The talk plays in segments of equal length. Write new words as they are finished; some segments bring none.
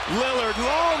Lillard,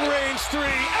 long range three,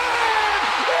 and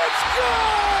it's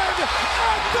good!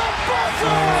 At the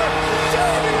buzzer!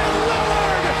 Damian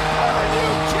Lillard! Are you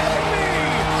kidding me?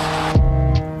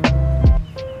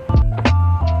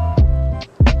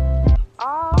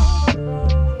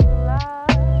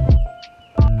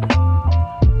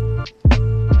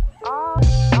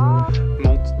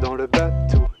 Monte dans le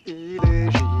bateau, il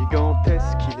est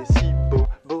gigantesque, il est si beau,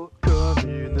 beau comme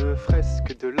une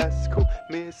fresque de Lascaux,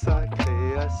 mais sa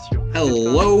création.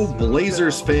 Hello,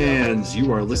 Blazers fans.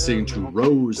 You are listening to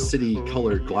Rose City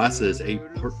Colored Glasses, a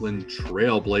Portland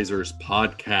Trail Blazers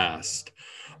podcast.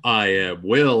 I am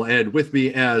Will, and with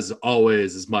me, as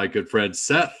always, is my good friend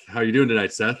Seth. How are you doing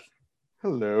tonight, Seth?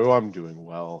 Hello, I'm doing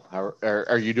well. How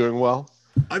are you doing well?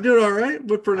 I'm doing all right.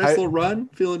 Went for a nice little run.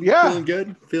 Feeling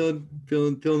good. Feeling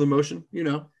the motion. You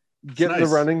know, getting the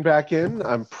running back in.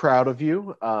 I'm proud of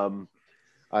you.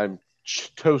 I'm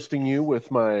toasting you with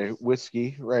my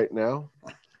whiskey right now.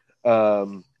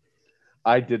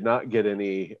 I did not get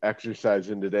any exercise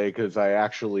in today because I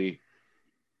actually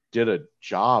did a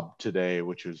job today,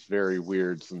 which is very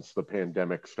weird since the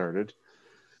pandemic started.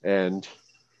 And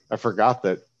I forgot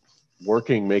that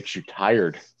working makes you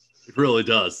tired. It really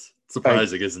does.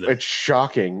 Surprising, isn't it? It's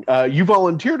shocking. You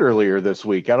volunteered earlier this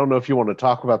week. I don't know if you want to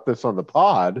talk about this on the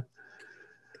pod.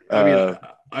 I mean,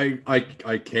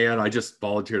 I can. I just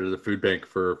volunteered at the food bank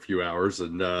for a few hours,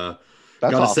 and gotta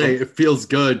awesome. Say it feels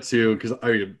good to, because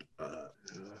I mean,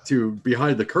 to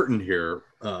behind the curtain here,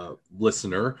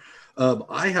 listener.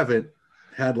 I haven't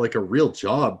had like a real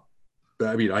job.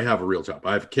 I mean, I have a real job.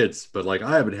 I have kids, but like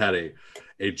I haven't had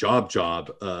a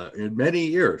job in many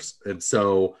years, and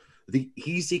so the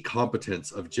easy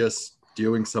competence of just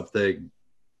doing something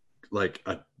like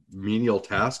a menial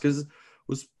task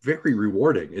was very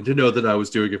rewarding, and to know that I was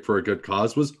doing it for a good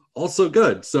cause was also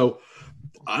good. So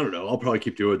I don't know, I'll probably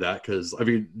keep doing that, because I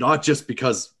mean, not just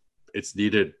because it's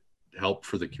needed help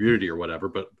for the community or whatever,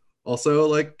 but also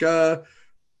like so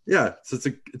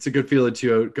it's a good feeling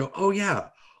to go, oh yeah,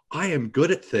 I am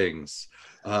good at things,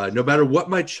 no matter what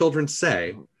my children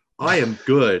say. I am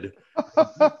good.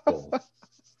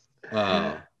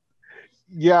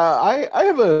 Yeah, I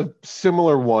have a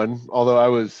similar one, although I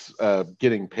was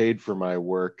getting paid for my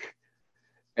work,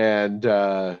 and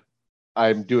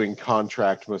I'm doing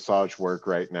contract massage work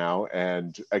right now.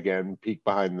 And again, peek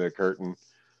behind the curtain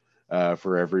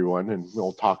for everyone, and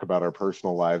we'll talk about our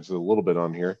personal lives a little bit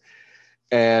on here.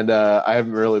 And I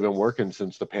haven't really been working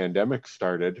since the pandemic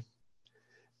started.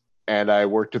 And I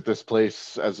worked at this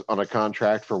place on a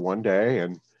contract for one day,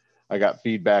 and I got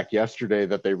feedback yesterday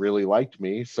that they really liked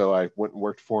me, so I went and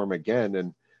worked for them again.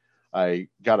 And I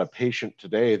got a patient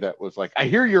today that was like, "I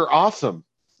hear you're awesome,"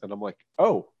 and I'm like,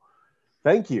 "Oh,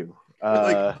 thank you."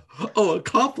 A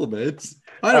compliment.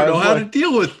 I don't know how to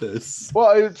deal with this.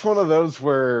 Well, it's one of those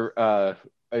where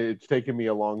it's taken me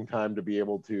a long time to be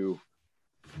able to,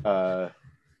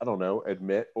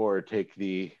 admit or take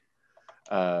the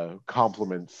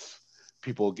compliments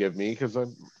people give me, because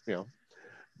I'm,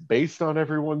 based on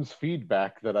everyone's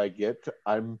feedback that I get,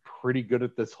 I'm pretty good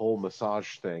at this whole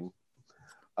massage thing.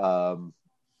 And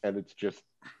it's just,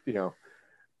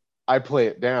 I play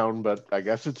it down, but I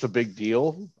guess it's a big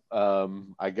deal.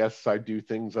 I guess I do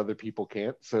things other people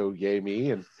can't, so yay me.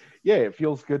 And yeah, it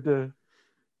feels good to,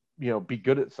 be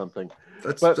good at something.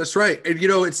 That's right. And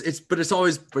it's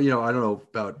always, I don't know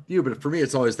about you, but for me,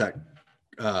 it's always that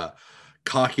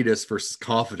cockiness versus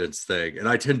confidence thing. And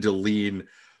I tend to lean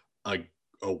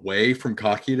away from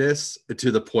cockiness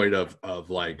to the point of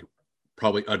like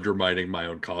probably undermining my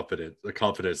own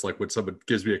confidence. Like when someone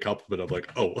gives me a compliment, I'm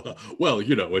like, oh, well,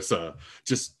 it's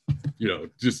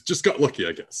just got lucky,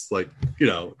 I guess. Like,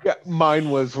 Yeah,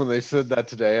 mine was when they said that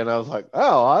today, and I was like,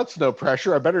 oh, that's no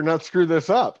pressure. I better not screw this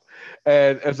up.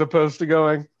 And as opposed to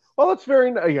going, well, that's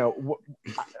very,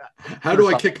 how do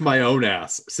I kick my own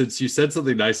ass? Since you said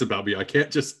something nice about me, I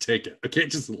can't just take it. I can't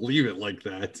just leave it like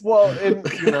that. Well, and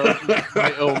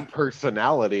my own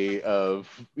personality of,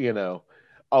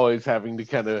 always having to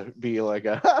kind of be like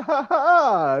a ha, ha,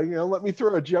 ha, let me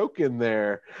throw a joke in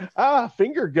there.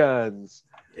 Finger guns.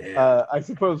 Yeah. I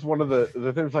suppose one of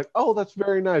the things like, oh, that's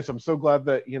very nice. I'm so glad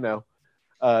that,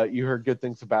 you heard good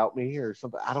things about me or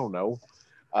something. I don't know.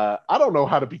 I don't know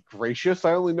how to be gracious.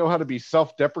 I only know how to be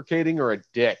self-deprecating or a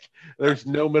dick. There's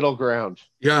no middle ground.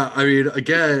 Yeah, I mean,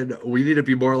 again, we need to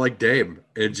be more like Dame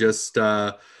and just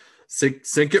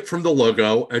sink it from the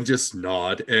logo and just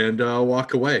nod and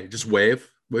walk away. Just wave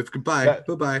goodbye.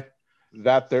 Bye-bye.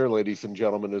 That there, ladies and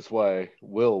gentlemen, is why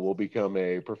will become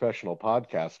a professional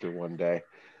podcaster one day.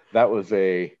 That was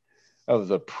a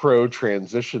pro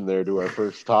transition there to our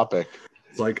first topic.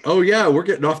 It's like, oh yeah, we're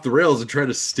getting off the rails and trying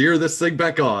to steer this thing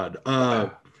back on.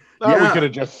 We could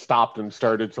have just stopped and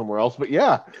started somewhere else, but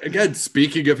yeah. Again,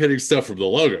 speaking of hitting stuff from the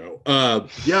logo,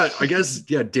 I guess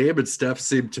Dame and Steph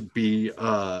seem to be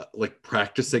like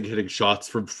practicing hitting shots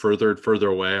from further and further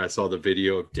away. I saw the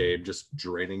video of Dame just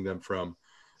draining them from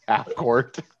half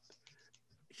court.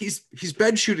 He's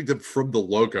been shooting them from the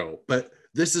logo, but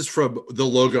this is from the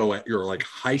logo at your like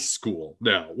high school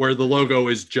now, where the logo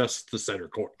is just the center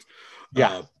court.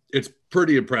 Yeah, it's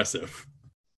pretty impressive.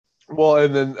 Well,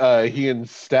 and then he and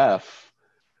Steph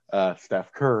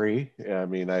Curry. I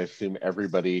mean, I assume every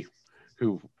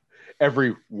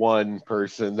one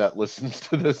person that listens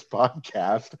to this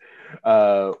podcast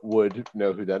would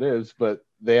know who that is. But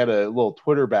they had a little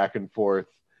Twitter back and forth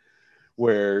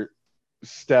where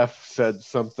Steph said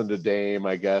something to Dame,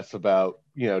 I guess, about,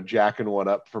 jacking one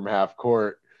up from half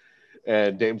court.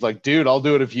 And Dame's like, dude, I'll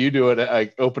do it if you do it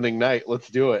at opening night. Let's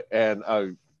do it. And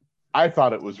I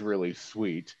thought it was really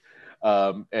sweet.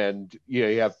 And you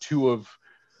have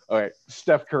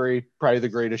Steph Curry, probably the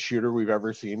greatest shooter we've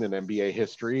ever seen in NBA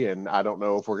history. And I don't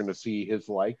know if we're going to see his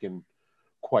like in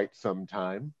quite some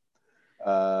time.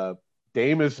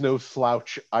 Dame is no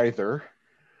slouch either.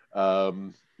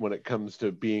 When it comes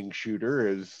to being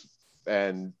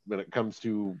and when it comes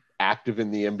to active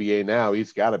in the NBA now,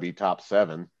 he's got to be top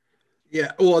 7.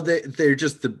 Yeah. Well, they're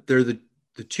just they're the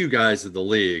two guys in the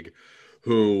league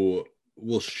who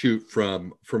will shoot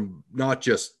from not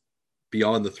just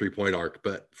beyond the 3-point arc,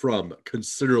 but from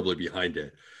considerably behind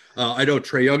it. I know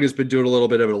Trae Young has been doing a little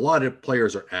bit of it. A lot of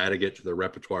players are adding it to their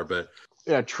repertoire, but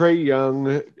yeah, Trae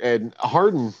Young and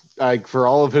Harden, like, for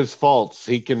all of his faults,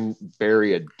 he can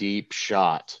bury a deep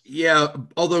shot. Yeah,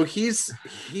 although he's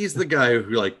the guy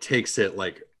who like takes it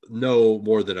like no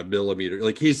more than a millimeter.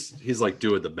 Like he's like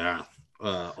doing the math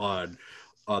on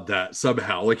that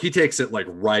somehow. Like he takes it like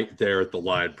right there at the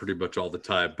line pretty much all the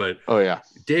time. But oh yeah,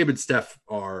 Dame and Steph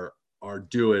are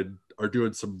doing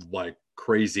some like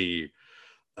crazy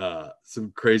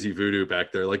voodoo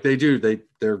back there. Like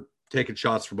they're taking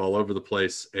shots from all over the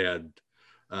place, and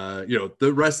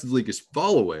the rest of the league is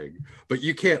following, but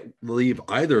you can't leave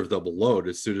either of them alone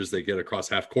as soon as they get across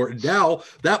half court. And now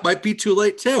that might be too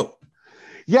late too.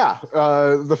 Yeah,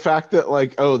 the fact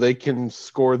that they can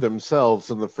score themselves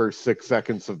in the first 6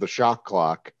 seconds of the shot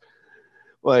clock,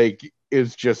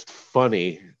 is just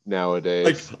funny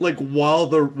nowadays. Like while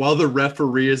the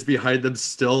referee is behind them,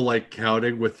 still like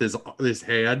counting with his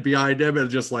hand behind him, and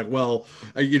just like, well,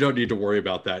 you don't need to worry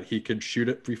about that. He can shoot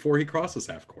it before he crosses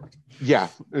half court. Yeah,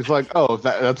 it's like, oh,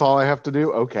 that's all I have to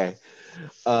do. Okay,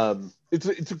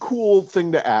 it's a cool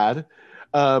thing to add.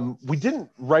 We didn't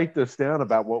write this down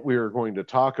about what we were going to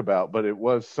talk about, but it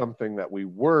was something that we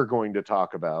were going to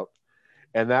talk about,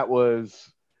 and that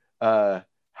was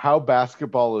how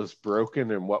basketball is broken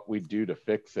and what we do to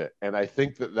fix it. And I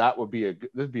think that would be a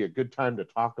good time to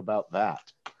talk about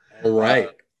that. All right.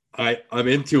 I'm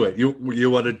into it. You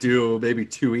want to do maybe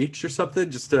 2 each or something,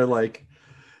 just to like.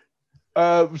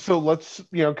 So let's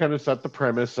kind of set the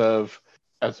premise of,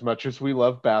 as much as we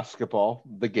love basketball,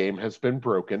 the game has been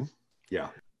broken. Yeah.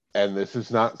 And this is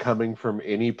not coming from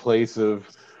any place of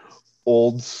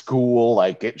old school,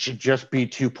 like it should just be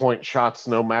 2-point shots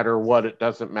no matter what. It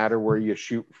doesn't matter where you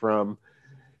shoot from.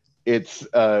 It's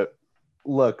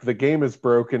look, the game is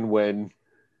broken when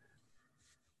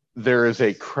there is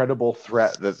a credible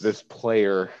threat that this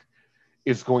player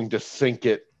is going to sink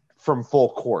it from full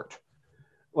court.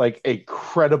 Like a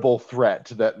credible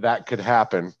threat that could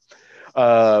happen.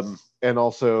 And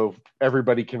also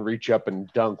everybody can reach up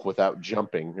and dunk without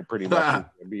jumping pretty much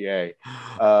in the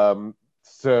NBA.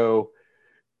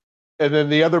 And then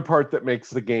the other part that makes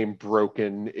the game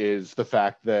broken is the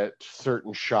fact that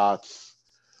certain shots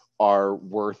are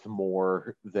worth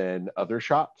more than other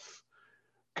shots.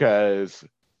 Because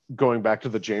going back to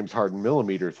the James Harden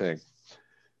millimeter thing,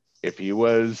 if he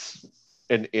was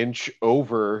an inch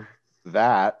over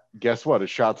that, guess what? A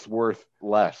shot's worth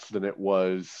less than it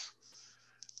was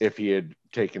if he had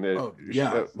taken it. Oh,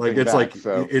 yeah.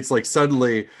 It's like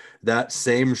suddenly that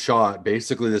same shot,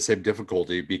 basically the same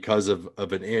difficulty, because of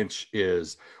an inch,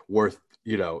 is worth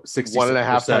 60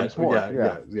 1.5 times more.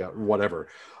 Yeah, whatever.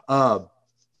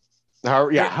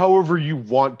 However you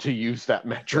want to use that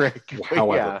metric.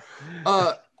 However,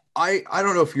 I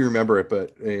don't know if you remember it,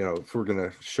 but if we're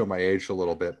gonna show my age a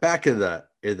little bit, back in the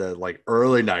like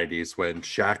early 90s when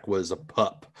Shaq was a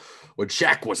pup,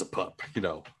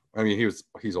 I mean,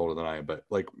 he's older than I am, but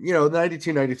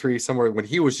 92, 93, somewhere, when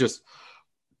he was just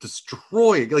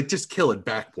destroying, just killing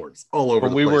backboards all over.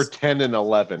 When we were 10 and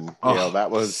 11,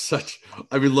 that was such.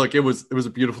 I mean, look, it was a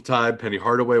beautiful time. Penny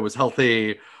Hardaway was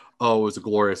healthy. Oh, it was a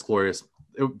glorious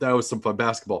that was some fun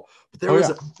basketball. But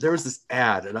there was this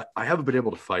ad, and I haven't been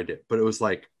able to find it, but it was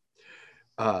like,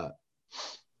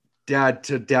 Dad,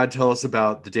 tell us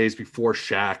about the days before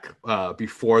Shaq,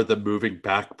 before the moving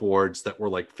backboards that were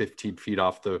like 15 feet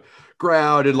off the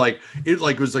ground, and like it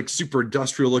was like super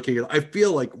industrial looking. I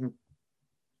feel like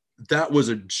that was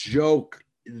a joke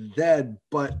then,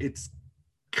 but it's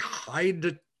kind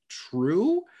of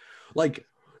true. Like,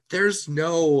 there's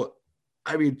no,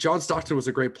 I mean, John Stockton was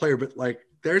a great player, but like,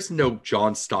 there's no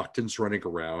John Stocktons running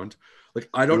around. Like,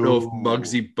 I don't know if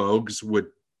Muggsy Bogues would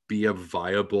be a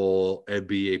viable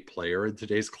NBA player in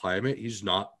today's climate. He's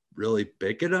not really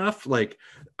big enough. Like,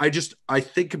 I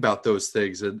think about those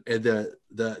things, and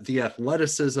the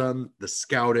athleticism, the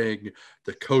scouting,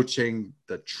 the coaching,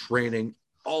 the training,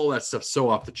 all that stuff so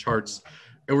off the charts.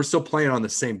 And we're still playing on the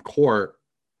same court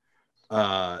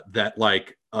that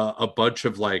like a bunch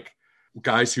of like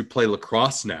guys who play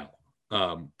lacrosse now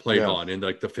played on in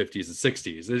like the 50s and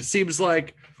 60s. And it seems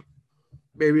like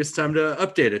maybe it's time to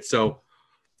update it. So,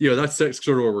 that's sort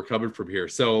of where we're coming from here.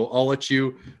 So I'll let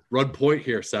you run point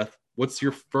here, Seth. What's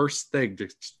your first thing to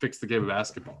fix the game of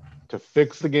basketball? To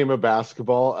fix the game of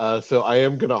basketball, so I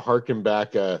am going to harken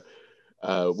back.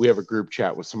 We have a group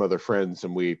chat with some other friends,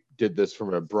 and we did this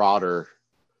from a broader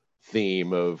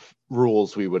theme of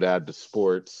rules we would add to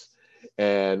sports.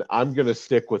 And I'm going to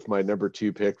stick with my number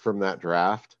 2 pick from that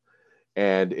draft.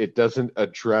 And it doesn't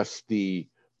address the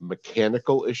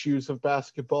mechanical issues of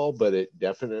basketball, but it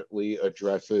definitely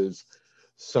addresses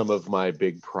some of my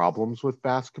big problems with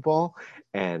basketball.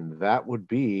 And that would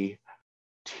be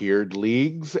tiered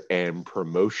leagues and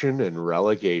promotion and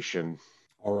relegation.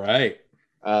 All right.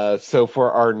 So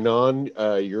for our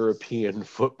non-European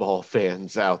football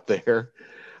fans out there,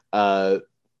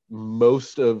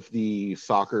 most of the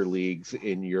soccer leagues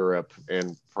in Europe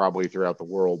and probably throughout the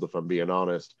world, if I'm being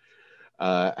honest,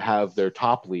 have their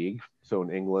top league. So in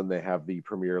England, they have the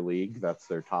Premier League. That's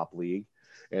their top league.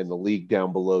 And the league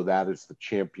down below that is the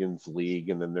Champions League.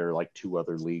 And then there are like 2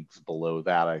 other leagues below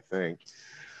that, I think.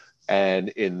 And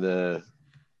in the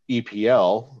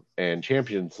EPL and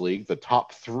Champions League, the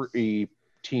top 3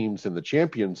 teams in the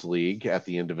Champions League at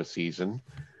the end of a season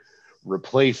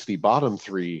replace the bottom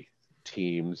 3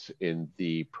 teams in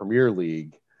the Premier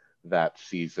League that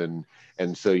season.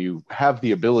 And so you have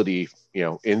the ability,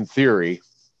 in theory,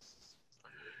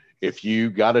 if you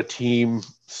got a team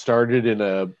started in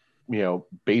a,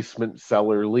 basement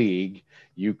cellar league,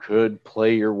 you could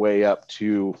play your way up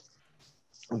to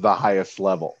the highest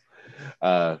level.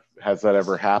 Has that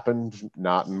ever happened?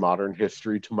 Not in modern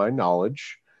history, to my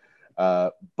knowledge.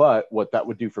 But what that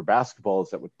would do for basketball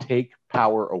is that would take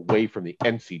power away from the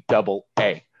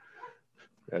NCAA.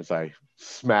 As I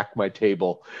smack my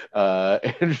table,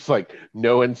 and it's like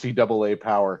no NCAA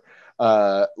power.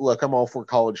 Look, I'm all for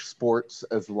college sports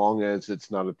as long as it's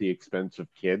not at the expense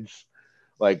of kids.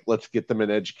 Like, let's get them an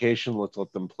education. Let's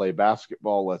let them play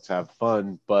basketball. Let's have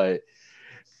fun. But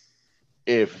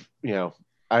if,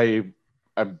 I'm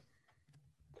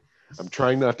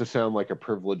trying not to sound like a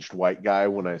privileged white guy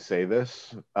when I say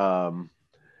this. And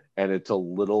it's a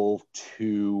little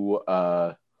too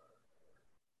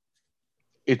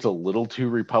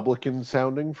Republican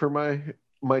sounding for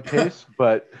my taste,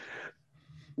 but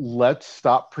let's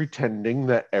stop pretending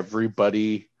that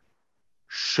everybody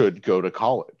should go to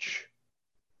college.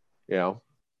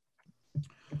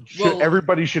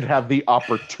 Everybody should have the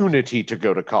opportunity to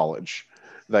go to college.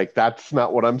 Like, that's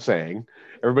not what I'm saying.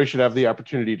 Everybody should have the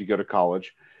opportunity to go to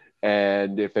college.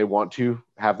 And if they want to,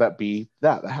 have that be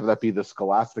the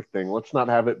scholastic thing. Let's not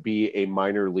have it be a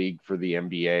minor league for the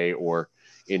NBA or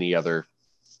any other,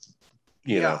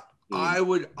 I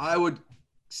would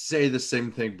say the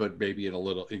same thing, but maybe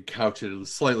couch it in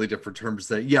slightly different terms.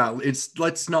 That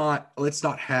let's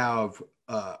not have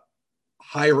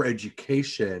higher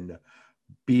education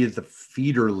be the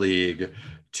feeder league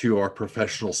to our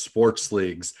professional sports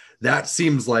leagues. That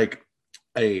seems like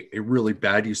a really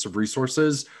bad use of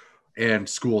resources, and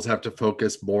schools have to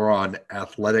focus more on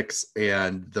athletics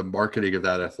and the marketing of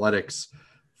that athletics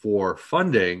for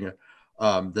funding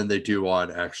than they do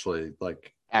on actually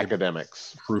like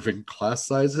academics, improving class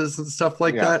sizes and stuff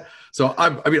like that. So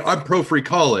I'm pro free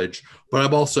college, but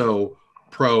I'm also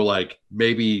pro like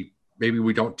maybe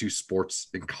we don't do sports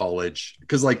in college,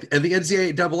 because and the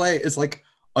NCAA is like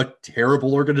a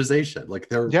terrible organization. Like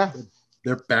they're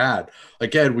bad.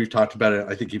 Again, we've talked about it,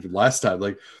 I think, even last time.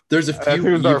 Like, there's a few.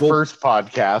 It was our first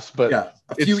podcast, but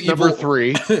a few it's number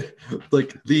 3.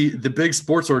 Like the big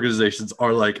sports organizations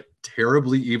are like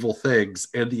terribly evil things,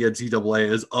 and the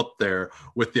NCAA is up there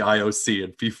with the IOC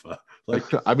and FIFA. Like,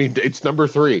 it's number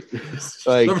 3.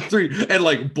 Like number 3, and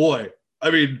like, boy, I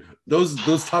mean, those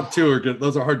top two are good.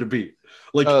 Those are hard to beat.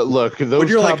 Like, look, those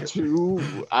top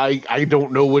two, I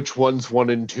don't know which one's 1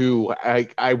 and 2.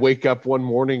 I wake up one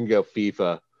morning and go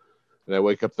FIFA, and I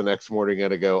wake up the next morning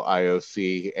and I go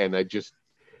IOC, and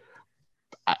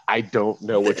I don't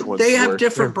know which one's They have worse.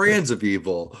 different brands of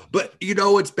evil, but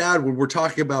it's bad when we're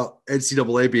talking about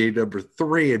NCAA being number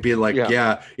 3 and being like,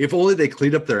 yeah, if only they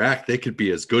cleaned up their act, they could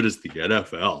be as good as the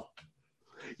NFL.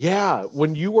 Yeah,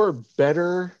 when you are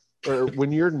better, or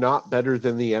when you're not better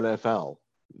than the NFL,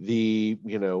 the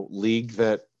league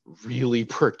that really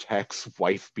protects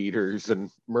wife beaters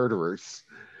and murderers.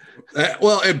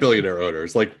 Well, and billionaire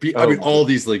owners. I mean, all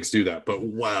these leagues do that, but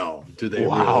wow, do they really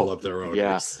love their owners?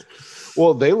 Yeah.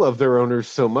 Well, they love their owners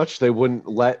so much they wouldn't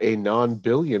let a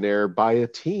non-billionaire buy a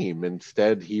team.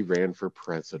 Instead, he ran for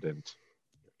president.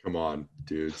 Come on,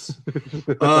 dudes.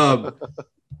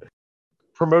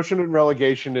 Promotion and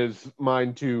relegation is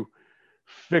mine to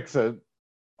fix a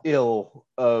ill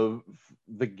of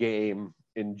the game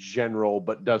in general,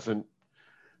 but doesn't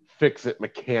fix it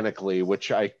mechanically,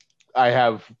 which I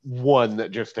have one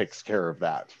that just takes care of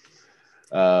that.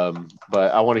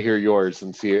 But I want to hear yours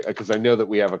and see, because I know that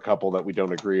we have a couple that we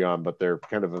don't agree on, but they're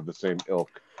kind of the same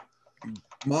ilk.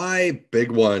 My big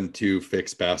one to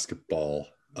fix basketball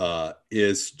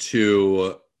is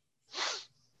to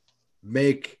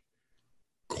make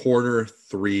corner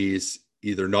threes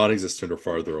either non-existent or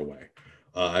farther away.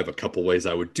 I have a couple ways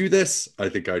I would do this. I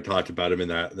think I talked about them in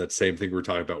that same thing we were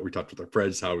talking about. We talked with our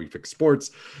friends how we fix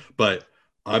sports, but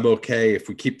I'm okay if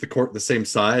we keep the court the same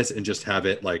size and just have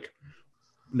it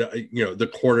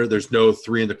the corner. There's no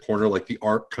 3 in the corner. Like the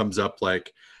arc comes up 10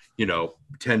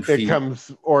 feet.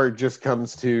 It just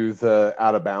comes to the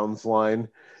out of bounds line,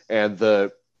 and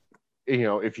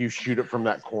if you shoot it from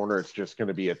that corner, it's just going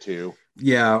to be a 2.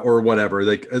 Yeah, or whatever.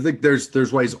 I think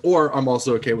there's ways, or I'm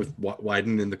also okay with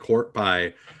widening the court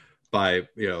by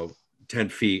 10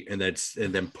 feet and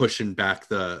then pushing back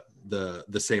the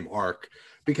same arc,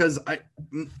 because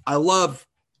I love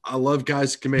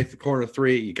guys who can make the corner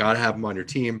 3. You got to have them on your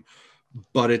team,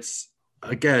 but it's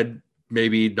again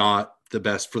maybe not the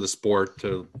best for the sport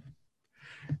to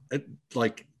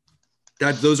like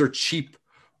that. Those are cheap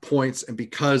points, and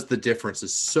because the difference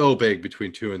is so big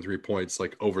between 2 and 3 points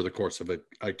over the course of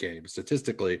a game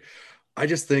statistically, I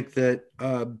just think that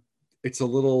it's a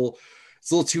little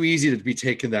too easy to be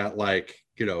taking that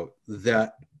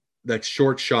that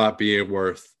short shot being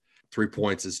worth 3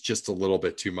 points is just a little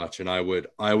bit too much, and I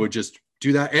would just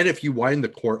do that. And if you widen the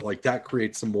court, that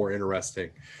creates some more interesting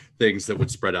things that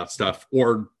would spread out stuff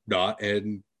or not,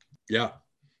 and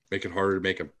make it harder to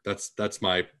make them. That's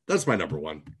my number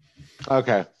one.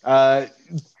 Okay. That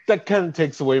kind of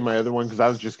takes away my other one, because I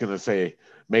was just going to say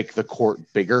make the court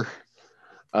bigger.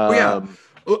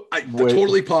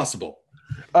 Totally possible.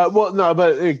 Well, no,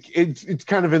 but it's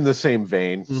kind of in the same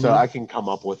vein, so I can come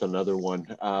up with another one.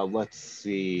 Let's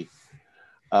see.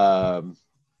 I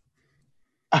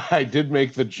did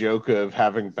make the joke of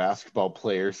having basketball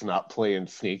players not play in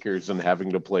sneakers and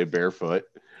having to play barefoot.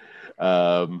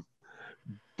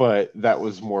 But that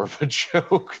was more of a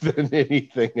joke than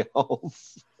anything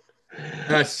else.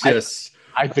 That's just,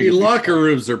 I think locker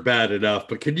rooms are bad enough,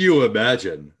 but can you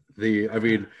imagine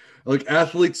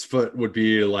athlete's foot would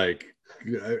be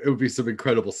it would be some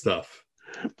incredible stuff.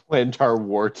 Plantar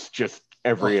warts, just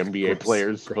every NBA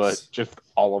player's foot, just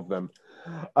all of them.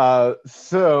 I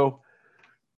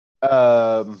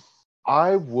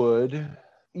would,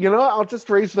 I'll just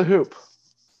raise the hoop.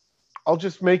 I'll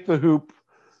just make the hoop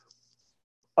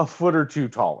a foot or 2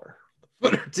 taller.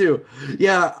 Foot or 2.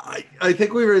 Yeah, I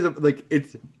think we were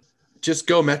it's just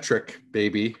go metric,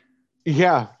 baby.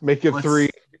 Yeah, make it 3.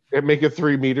 Make it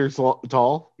 3 meters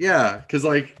tall. Yeah, because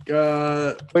wait,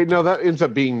 no, that ends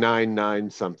up being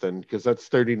 9 something, because that's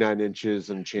 39 inches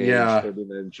and change. Yeah,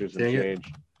 39 inches and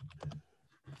change.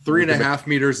 3.5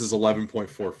 meters is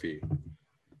 11.4 feet.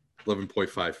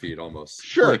 11.5 feet almost.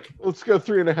 Sure. Let's go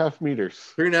 3.5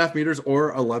 meters. 3.5 meters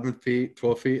or 11 feet,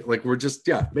 12 feet. We're just,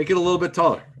 make it a little bit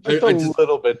taller. Just a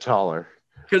little bit taller.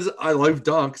 Because I love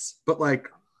dunks, but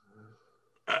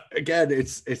again,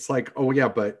 it's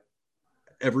but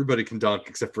everybody can dunk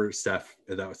except for Steph.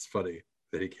 And that was funny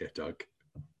that he can't dunk.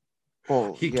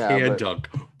 Well, he can dunk,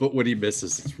 but when he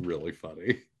misses, it's really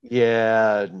funny.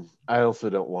 Yeah. I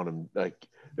also don't want him,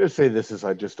 let's say this is,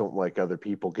 I just don't like other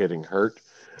people getting hurt.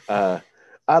 I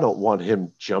don't want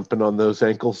him jumping on those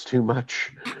ankles too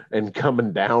much and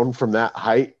coming down from that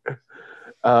height.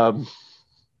 Amen.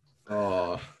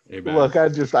 Look,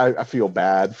 I feel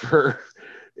bad for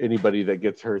anybody that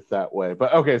gets hurt that way.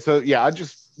 But okay, so I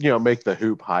just make the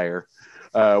hoop higher.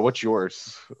 What's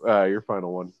yours? Your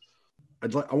final one?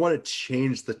 I want to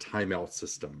change the timeout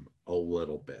system a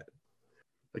little bit.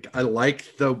 Like I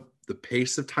like the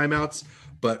pace of timeouts,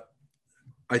 but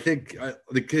I think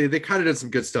they kind of did some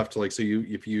good stuff to like, so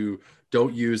if you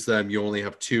don't use them, you only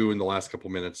have 2 in the last couple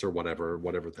minutes or whatever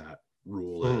that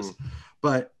rule is.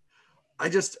 But I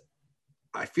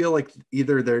feel like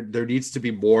either there needs to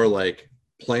be more like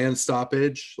planned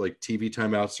stoppage, like TV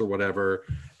timeouts or whatever.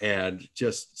 And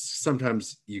just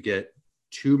sometimes you get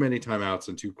too many timeouts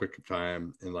in too quick of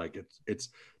time. And like, it's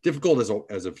difficult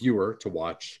as a viewer to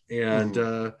watch. And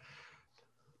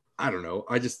I don't know.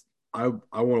 I want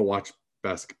to watch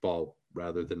basketball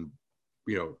rather than,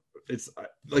 it's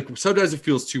like sometimes it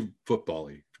feels too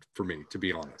football-y for me, to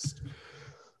be honest.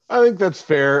 I think that's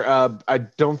fair. I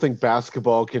don't think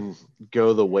basketball can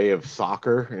go the way of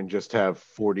soccer and just have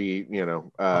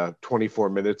 24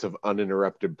 minutes of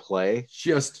uninterrupted play.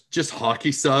 Just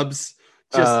hockey subs.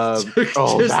 That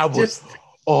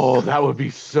would be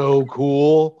so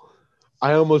cool.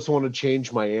 I almost want to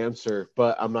change my answer,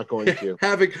 but I'm not going to.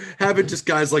 having just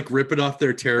guys like ripping off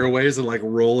their tearaways and like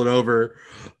rolling over,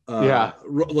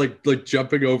 like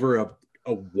jumping over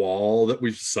a wall that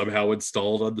we've somehow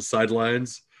installed on the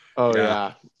sidelines. Oh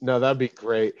yeah. No, that'd be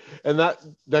great. And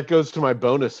that goes to my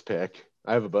bonus pick.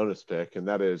 I have a bonus pick, and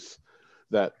that is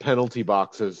that penalty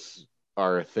boxes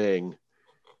are a thing,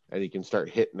 and you can start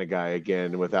hitting a guy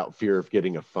again without fear of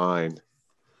getting a fine.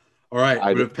 All right,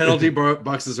 but if penalty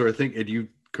boxes are a thing, and you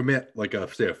commit like a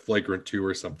flagrant 2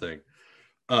 or something,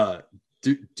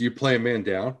 do you play a man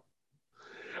down?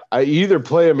 I either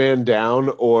play a man down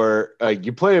or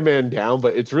you play a man down,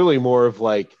 but it's really more of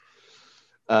like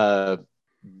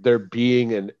there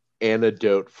being an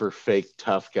antidote for fake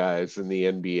tough guys in the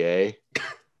NBA.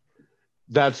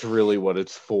 That's really what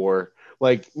it's for.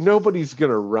 Like nobody's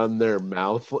gonna run their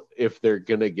mouth if they're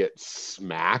gonna get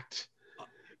smacked.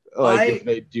 If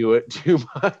they do it too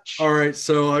much. All right,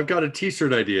 so I've got a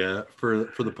T-shirt idea for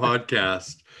the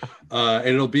podcast, and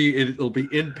it'll be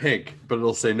in pink, but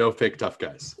it'll say "No fake tough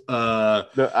guys."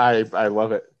 I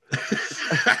love it.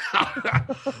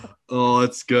 Oh,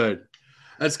 that's good.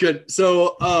 That's good.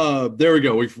 So there we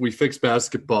go. We fixed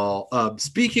basketball.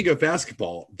 Speaking of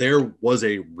basketball, there was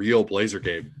a real Blazer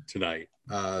game tonight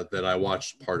that I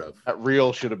watched part of. That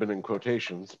real should have been in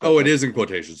quotations. Oh, it is in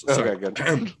quotations. Okay,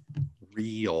 good.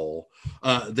 Real.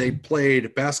 They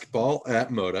played basketball at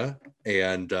Moda,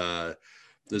 and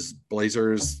this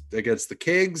Blazers against the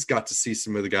Kings. Got to see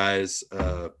some of the guys.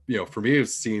 For me, it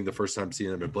was the first time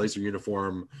seeing them in Blazer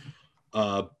uniform.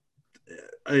 The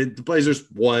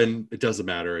Blazers won. It doesn't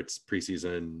matter. It's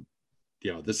preseason.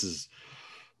 This is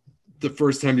the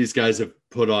first time these guys have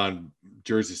put on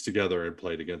jerseys together and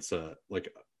played against a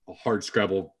hard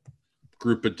scrabble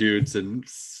group of dudes. And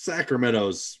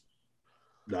Sacramento's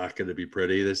not going to be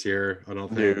pretty this year, I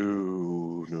don't think.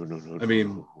 No. I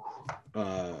mean,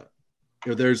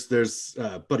 there's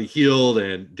Buddy Hield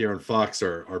and De'Aaron Fox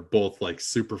are both like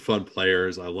super fun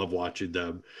players. I love watching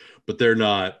them, but they're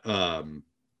not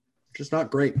just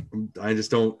not great. I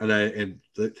just don't. And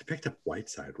they picked up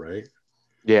Whiteside, right?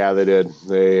 Yeah, they did.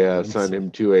 They signed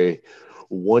him to a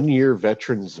 1-year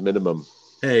veterans minimum.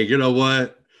 Hey, you know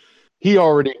what? He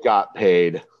already got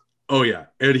paid. Oh yeah,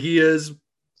 and he is.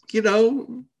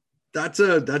 That's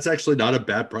actually not a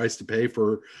bad price to pay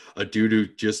for a dude who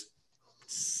just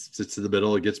sits in the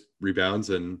middle and gets rebounds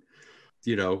and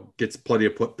gets plenty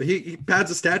of put. But he pads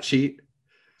a stat sheet.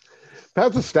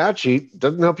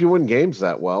 Doesn't help you win games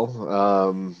that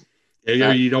well.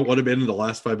 You don't want him in the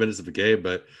last 5 minutes of a game,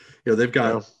 but they've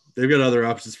got other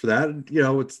options for that. And,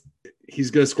 he's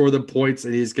going to score them points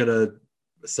and he's going to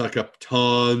suck up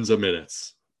tons of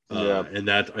minutes. And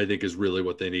that I think is really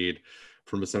what they need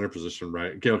from a center position,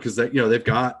 right? Because they've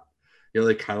got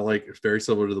they kind of like, it's very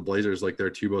similar to the Blazers. Like their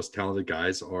 2 most talented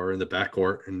guys are in the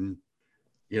backcourt, and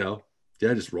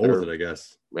just roll with it, I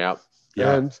guess. Yeah.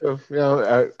 And so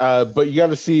but you got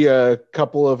to see a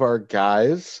couple of our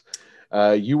guys.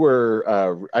 You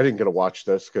were I didn't get to watch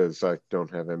this because I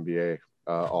don't have NBA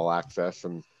all access,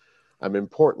 and I'm in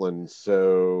Portland,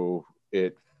 so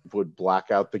it would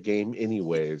black out the game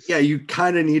anyways. Yeah, you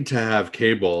kind of need to have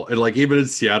cable, and like even in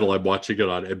Seattle, I'm watching it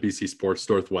on NBC Sports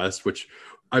Northwest, which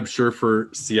I'm sure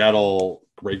for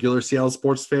regular Seattle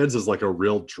sports fans is like a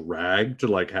real drag to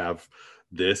like have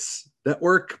this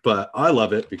network, but I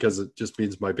love it because it just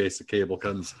means my basic cable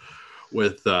comes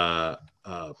with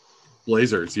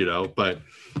Blazers, but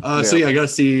so I got to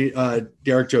see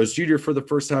Derrick Jones Jr. for the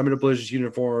first time in a Blazers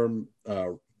uniform,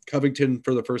 Covington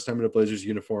for the first time in a Blazers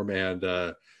uniform, and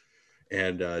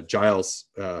Giles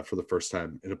for the first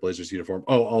time in a Blazers uniform.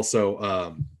 Oh,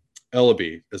 also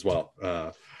Ellaby as well.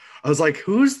 I was like,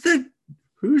 who's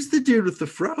who's the dude with the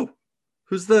fro?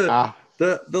 Who's the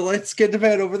light-skinned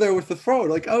man over there with the fro?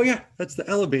 Like, oh yeah, that's the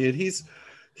Ellaby, and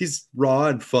he's raw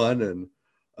and fun, and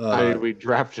we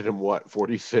drafted him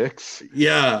 46?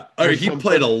 Yeah, he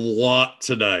played a lot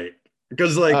tonight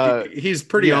because he's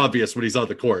pretty obvious when he's on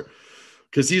the court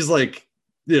because he's like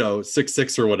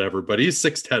 6'6" or whatever, but he's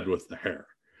 6'10" with the hair.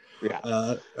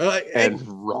 Yeah, and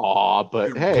raw,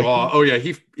 but hey, raw. Oh yeah,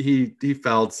 he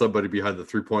fouled somebody behind the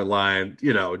 3-point line.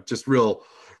 Just real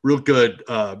good.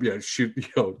 Shoot.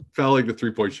 Fouling the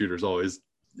 3-point shooter is always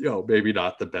maybe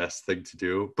not the best thing to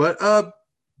do, but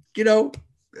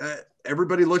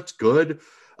everybody looked good.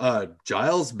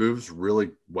 Giles moves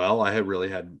really well. I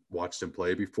hadn't watched him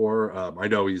play before. I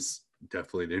know he's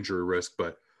definitely an injury risk,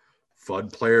 but fun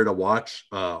player to watch.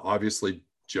 Obviously,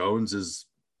 Jones is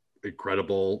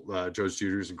incredible. Jones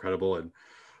Jr. is incredible, and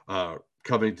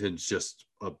Covington's just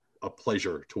a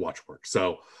pleasure to watch work.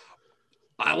 So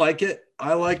I like it.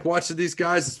 I like watching these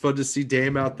guys. It's fun to see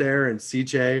Dame out there, and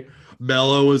CJ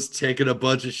Melo was taking a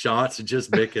bunch of shots and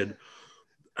just making.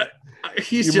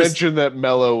 Mentioned that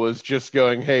Melo was just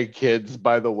going, "Hey kids,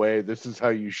 by the way, this is how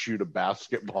you shoot a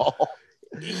basketball."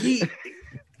 He's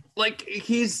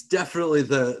definitely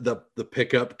the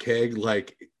pickup keg.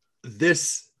 Like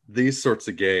these sorts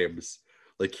of games,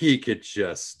 like he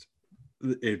just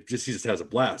has a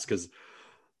blast because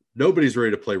nobody's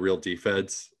ready to play real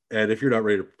defense. And if you're not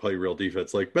ready to play real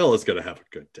defense, like Melo's going to have a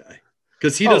good day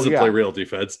because he doesn't play real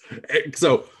defense.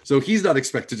 So he's not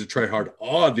expected to try hard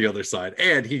on the other side.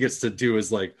 And he gets to do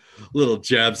his like little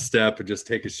jab step and just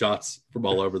take his shots from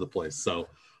all over the place. So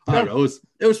I don't know.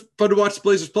 It was fun to watch the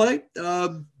Blazers play.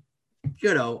 I'm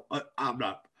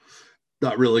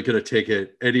not really going to take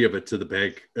any of it to the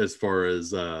bank as far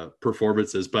as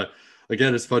performances, but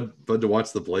again, it's fun to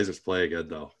watch the Blazers play again,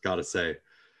 though. Gotta say.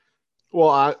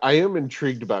 Well, I am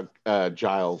intrigued about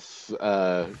Giles.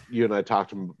 You and I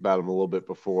talked about him a little bit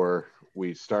before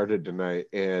we started tonight,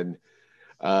 and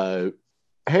it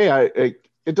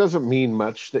doesn't mean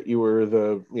much that you were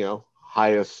the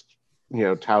highest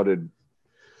touted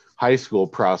high school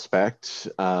prospect.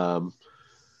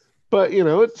 But,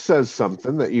 it says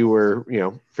something that you were,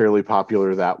 fairly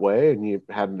popular that way, and you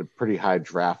had a pretty high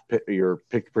draft pick. You were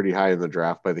picked pretty high in the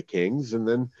draft by the Kings, and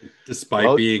then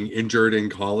despite being injured in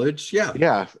college,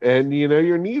 yeah, and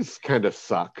your knees kind of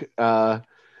suck. But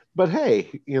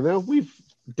hey, we've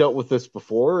dealt with this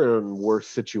before in worse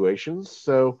situations.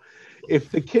 So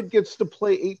if the kid gets to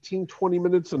play 18, 20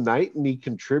 minutes a night and he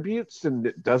contributes and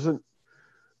it doesn't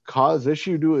cause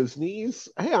issue to his knees,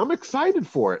 hey, I'm excited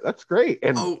for it. That's great.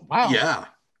 And wow, yeah,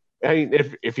 I mean,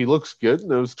 if he looks good in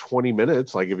those 20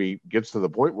 minutes, like if he gets to the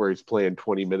point where he's playing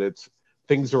 20 minutes,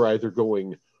 things are either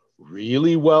going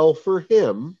really well for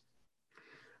him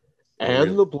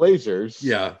and the Blazers,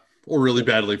 or really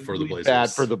badly for the Blazers.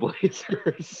 Bad for the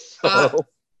Blazers. So.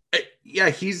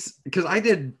 He's because I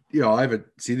haven't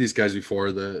seen these guys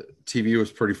before. The TV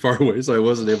was pretty far away, so I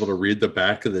wasn't able to read the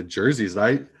back of the jerseys.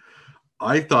 And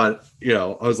I thought,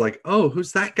 I was like, oh,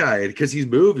 who's that guy? Because he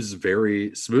moves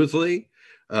very smoothly.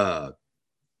 And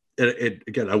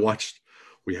again,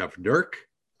 we have Nurk.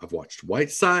 I've watched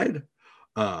Whiteside.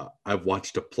 I've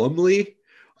watched a Plumlee.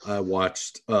 I've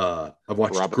watched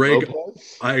Robert Greg.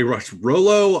 Lopez. I watched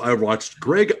Rolo. I watched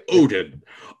Greg Oden.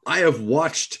 I have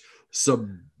watched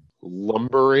some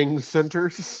lumbering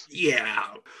centers. Yeah.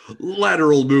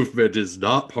 Lateral movement is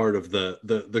not part of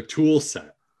the tool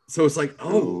set. So it's like,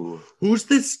 who's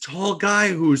this tall guy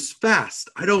who's fast?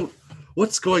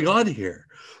 What's going on here?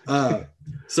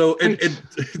 So and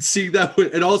seeing that,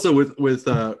 and also with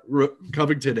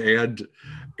Covington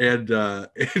and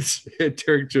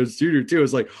Derrick Jones Jr. too,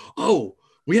 it's like, oh,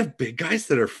 we have big guys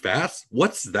that are fast.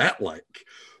 What's that like?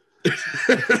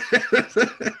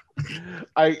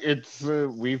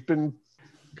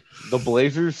 The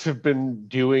Blazers have been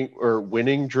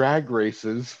winning drag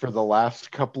races for the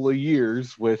last couple of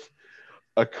years with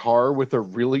a car with a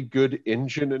really good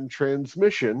engine and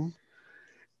transmission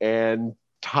and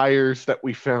tires that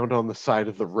we found on the side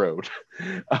of the road.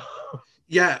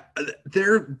 Yeah,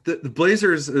 they're the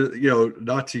Blazers,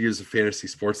 not to use a fantasy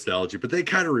sports analogy, but they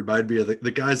kind of remind me of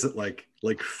the guys that like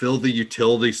fill the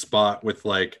utility spot with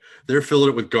they're filling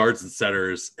it with guards and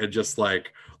centers and just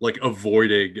like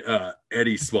avoiding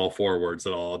any small forwards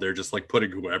at all. They're just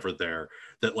putting whoever there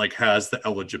that has the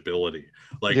eligibility.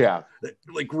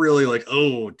 Really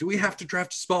oh, do we have to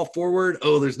draft a small forward?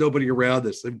 Oh, there's nobody around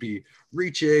this. It'd be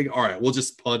reaching. All right, we'll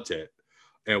just punt it.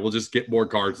 And we'll just get more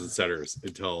guards and centers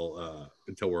until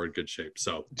we're in good shape.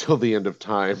 So until the end of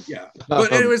time. Yeah.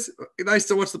 But it was nice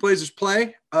to watch the Blazers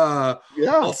play.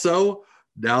 Also,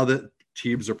 now that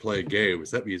teams are playing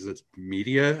games, that means it's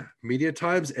media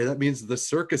times, and that means the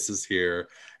circus is here.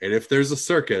 And if there's a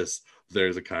circus,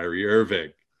 there's a Kyrie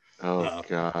Irving. Oh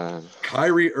God,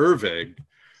 Kyrie Irving,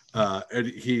 and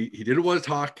he didn't want to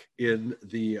talk in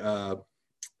the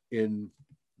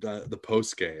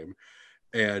post game,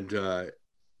 and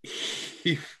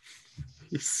he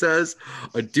says,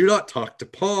 "I do not talk to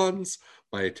pawns.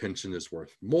 My attention is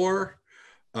worth more."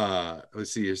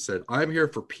 Let's see. He said, "I'm here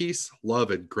for peace,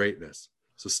 love, and greatness.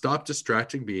 So stop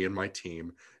distracting me and my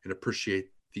team and appreciate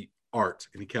the art."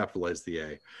 And he capitalized the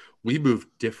A. We move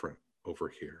different over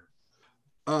here.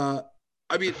 I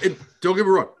mean, don't get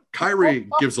me wrong. Kyrie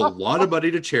gives a lot of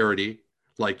money to charity.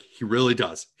 Like, he really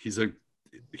does. He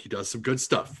does some good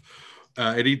stuff.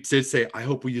 And he did say, "I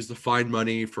hope we use the fine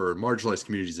money for marginalized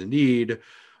communities in need."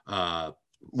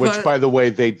 Which, by the way,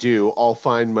 they do. All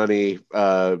fine money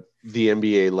the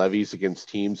NBA levies against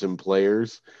teams and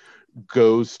players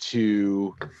goes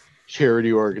to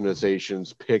charity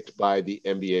organizations picked by the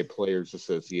NBA Players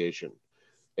Association.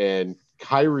 And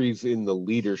Kyrie's in the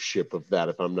leadership of that,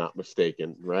 if I'm not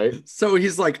mistaken, right? So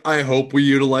he's like, "I hope we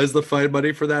utilize the fine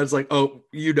money for that." It's like, oh,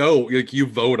 like you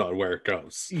vote on where it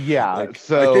goes. Yeah. Like,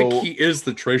 so I think he is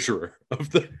the treasurer of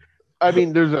the. I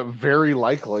mean, there's a very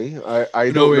likely. I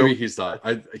no, don't maybe know. he's not.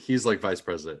 He's like vice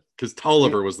president, because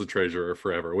Tolliver was the treasurer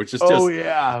forever, which is just. Oh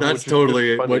yeah, that's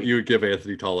totally what you would give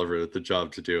Anthony Tolliver the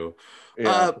job to do.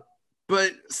 Yeah.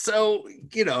 But so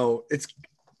it's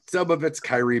some of it's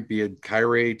Kyrie being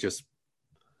Kyrie, just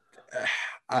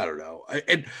I don't know,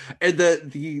 and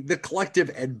the collective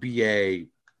NBA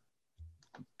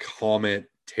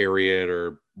commentariat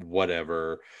or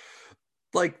whatever,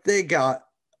 like they got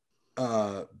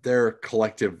their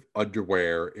collective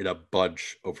underwear in a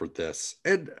bunch over this.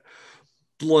 And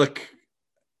look,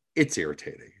 it's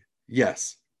irritating.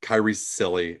 Yes, Kyrie's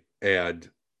silly and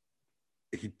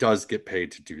he does get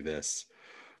paid to do this,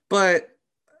 but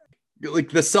like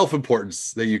the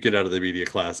self-importance that you get out of the media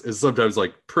class is sometimes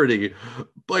pretty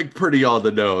on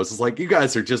the nose. It's like, you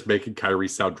guys are just making Kyrie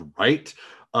sound right.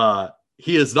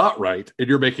 He is not right, and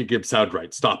you're making him sound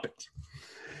right. Stop it.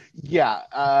 Yeah.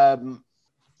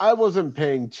 I wasn't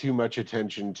paying too much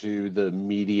attention to the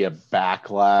media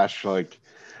backlash. Like,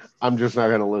 I'm just not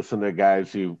going to listen to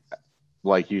guys who,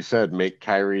 like you said, make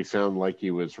Kyrie sound like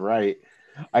he was right.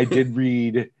 I did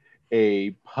read a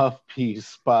puff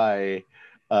piece by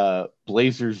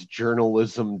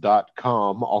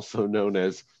BlazersJournalism.com, also known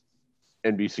as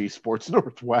NBC Sports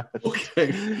Northwest.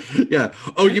 Okay. Yeah.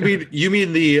 Oh, you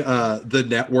mean the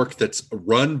network that's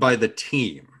run by the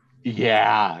team?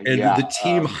 Yeah. And the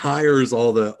team hires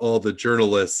all the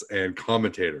journalists and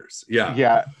commentators.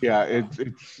 Yeah. Yeah.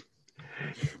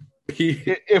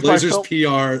 Blazers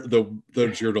PR,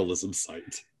 the journalism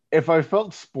site. If I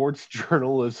felt sports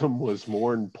journalism was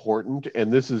more important,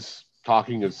 and this is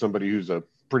talking as somebody who's a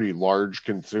pretty large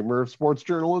consumer of sports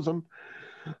journalism,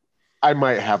 I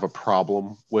might have a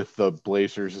problem with the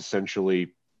Blazers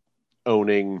essentially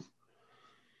owning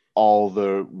all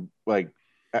the,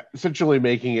 essentially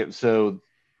making it so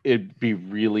it'd be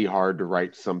really hard to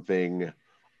write something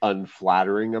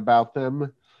unflattering about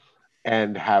them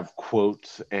and have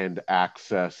quotes and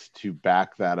access to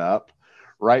back that up.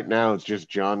 Right now, it's just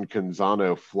John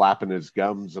Canzano flapping his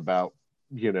gums about,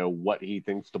 what he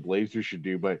thinks the Blazers should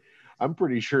do. But I'm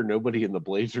pretty sure nobody in the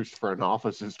Blazers front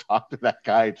office has talked to that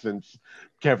guy since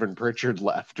Kevin Pritchard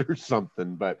left or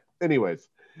something. But anyways,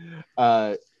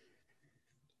 my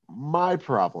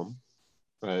problem,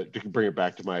 to bring it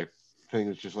back to my thing,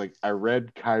 is just I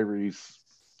read Kyrie's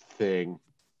thing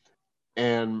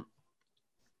and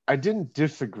I didn't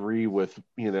disagree with,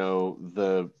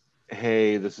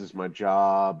 hey, this is my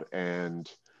job,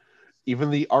 and even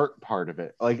the art part of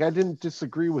it. I didn't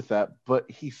disagree with that,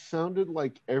 but he sounded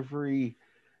like every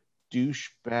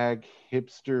douchebag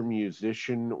hipster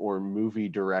musician or movie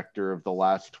director of the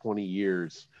last 20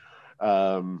 years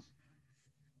who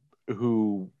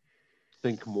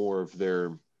think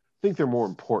they're more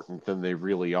important than they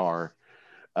really are.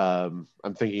 I'm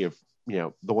thinking of,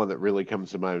 the one that really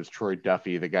comes to mind is Troy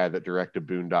Duffy, the guy that directed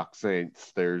Boondock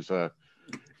Saints. There's a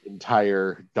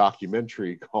entire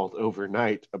documentary called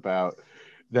Overnight about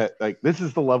that. This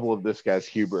is the level of this guy's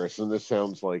hubris, and this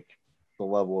sounds like the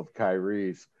level of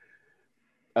Kyrie's.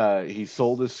 He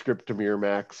sold his script to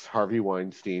Miramax, Harvey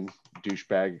Weinstein,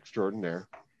 douchebag extraordinaire.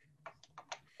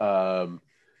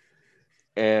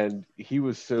 And he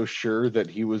was so sure that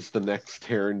he was the next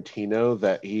Tarantino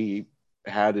that he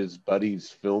had his buddy's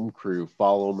film crew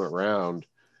follow him around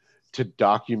to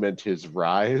document his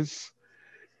rise.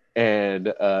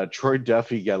 And Troy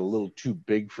Duffy got a little too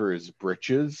big for his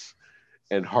britches,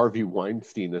 and Harvey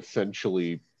Weinstein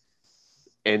essentially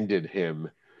ended him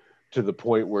to the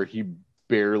point where he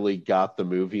barely got the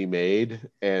movie made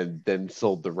and then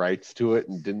sold the rights to it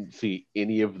and didn't see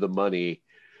any of the money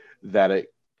that it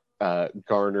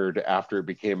garnered after it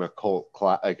became a cult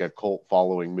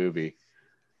following movie.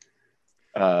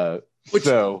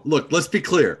 Look, let's be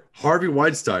clear. Harvey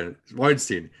Weinstein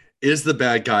is the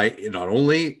bad guy, not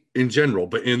only in general,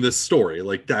 but in this story.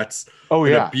 Like, that's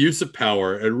abuse of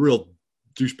power and real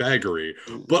douchebaggery,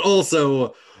 but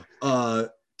also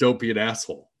don't be an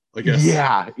asshole, I guess.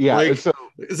 Yeah. Like, so,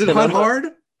 is it hard?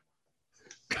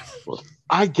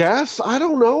 I guess. I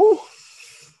don't know.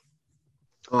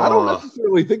 I don't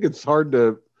necessarily think it's hard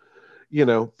to,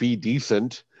 be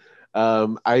decent.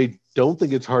 I don't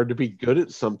think it's hard to be good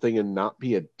at something and not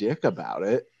be a dick about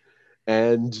it.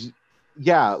 And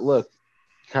yeah, look,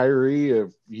 Kyrie,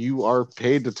 you are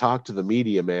paid to talk to the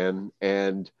media, man.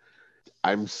 And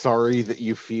I'm sorry that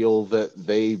you feel that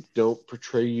they don't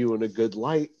portray you in a good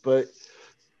light, but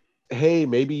hey,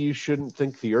 maybe you shouldn't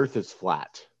think the earth is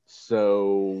flat.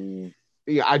 So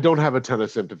yeah, I don't have a ton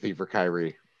of sympathy for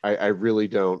Kyrie. I really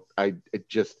don't. I've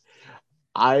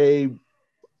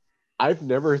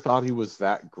never thought he was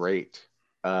that great.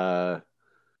 There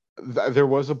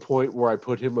was a point where I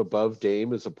put him above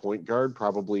Dame as a point guard,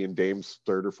 probably in Dame's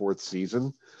third or fourth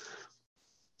season.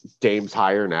 Dame's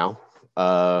higher now.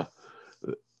 And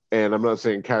I'm not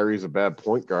saying Kyrie's a bad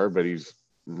point guard, but he's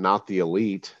not the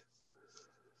elite.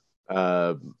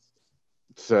 So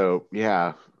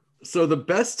yeah. So the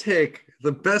best take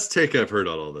I've heard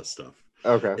on all this stuff,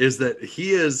 is that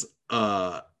he is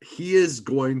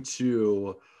going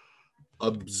to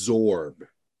absorb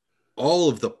all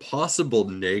of the possible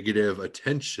negative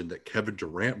attention that Kevin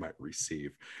Durant might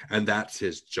receive, and that's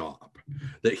his job.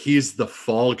 That he's the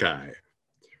fall guy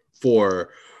for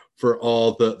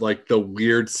all the the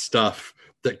weird stuff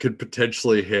that could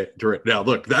potentially hit Durant. Now,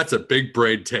 look, that's a big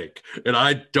brain take, and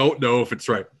I don't know if it's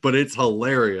right, but it's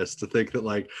hilarious to think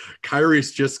that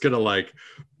Kyrie's just gonna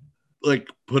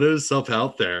put himself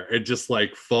out there and just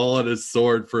fall on his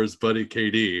sword for his buddy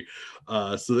KD,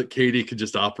 so that KD can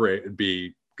just operate and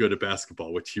be good at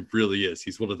basketball, which he really is.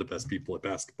 He's one of the best people at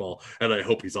basketball, and I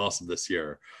hope he's awesome this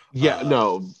year. Yeah,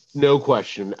 no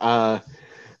question.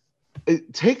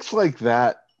 It takes like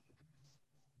that,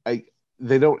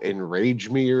 they don't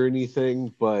enrage me or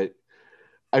anything, but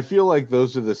I feel like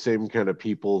those are the same kind of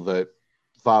people that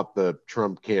thought the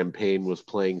Trump campaign was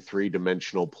playing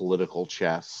three-dimensional political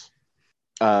chess.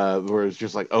 Where it's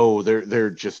just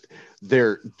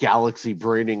they're galaxy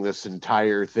braining this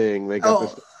entire thing. They got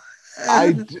this.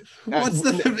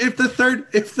 If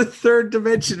the third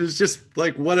dimension is just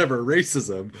whatever,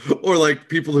 racism or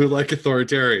people who like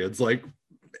authoritarians,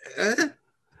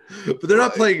 but they're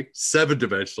not playing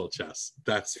 7-dimensional chess.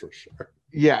 That's for sure.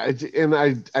 Yeah, and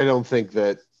I don't think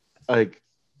that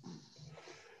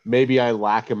maybe I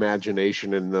lack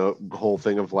imagination in the whole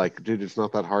thing of dude, it's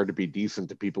not that hard to be decent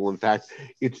to people. In fact,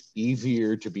 it's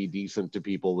easier to be decent to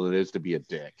people than it is to be a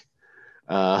dick.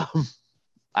 I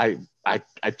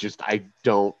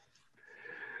don't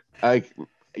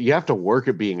you have to work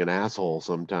at being an asshole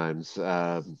sometimes.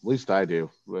 At least I do.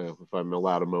 Well, if I'm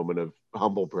allowed a moment of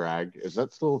humble brag, is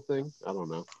that still a thing? I don't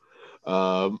know.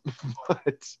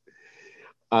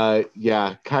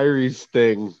 Yeah, Kyrie's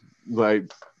thing,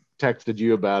 texted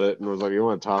you about it and was like, you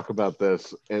want to talk about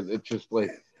this? And it's just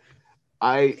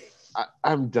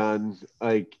I'm done.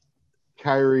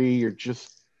 Kyrie, you're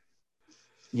just,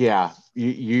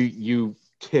 you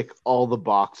tick all the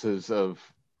boxes of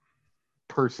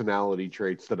personality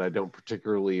traits that I don't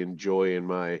particularly enjoy in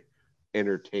my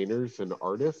entertainers and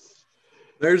artists.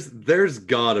 There's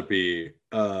gotta be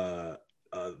the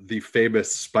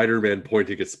famous Spider-Man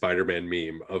pointing at Spider-Man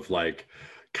meme of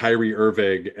Kyrie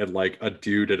Irving and a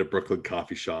dude at a Brooklyn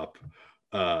coffee shop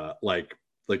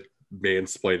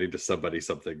mansplaining to somebody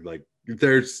something.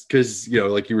 There's, because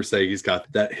like you were saying, he's got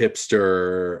that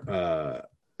hipster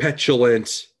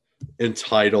petulant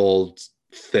entitled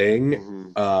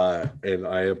thing, and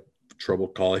I have trouble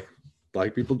calling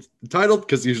black people entitled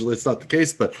because usually it's not the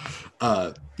case, but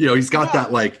he's got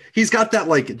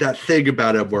that thing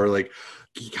about him where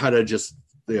he kind of just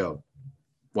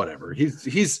whatever,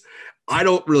 he's I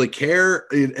don't really care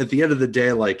at the end of the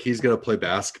day. He's gonna play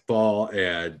basketball,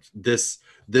 and this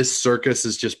circus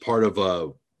is just part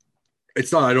of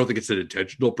it's not, I don't think it's an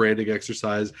intentional branding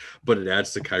exercise, but it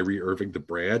adds to Kyrie Irving, the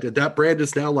brand, and that brand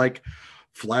is now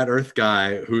flat earth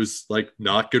guy who's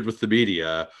not good with the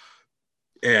media.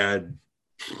 And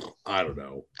I don't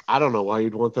know why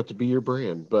you'd want that to be your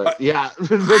brand, but yeah.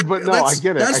 But no, I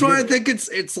get it. That's why I think it's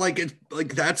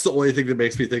that's the only thing that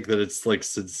makes me think that it's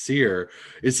sincere,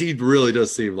 is he really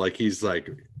does seem like he's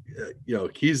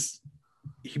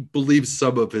he believes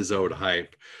some of his own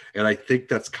hype, and I think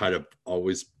that's kind of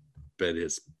always been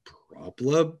his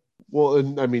problem. Well,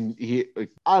 and I mean,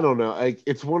 I don't know.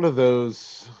 It's one of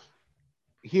those.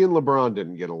 He and LeBron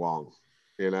didn't get along,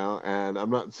 and I'm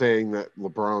not saying that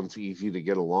LeBron's easy to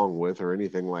get along with or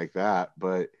anything like that,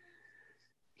 but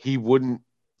he wouldn't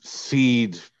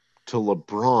cede to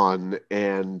LeBron,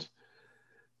 and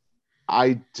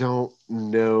I don't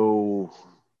know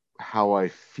how I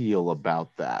feel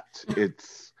about that.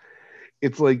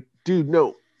 It's like, dude,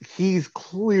 no, he's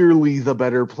clearly the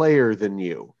better player than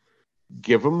you.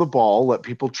 Give him the ball, let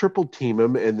people triple team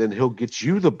him, and then he'll get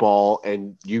you the ball,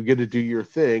 and you get to do your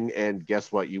thing, and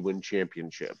guess what? You win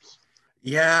championships.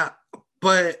 Yeah,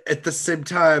 but at the same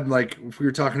time, like, if we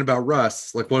were talking about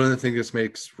Russ, like, one of the things that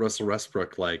makes Russell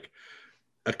Westbrook, like,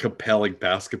 a compelling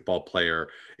basketball player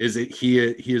is that he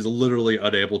is literally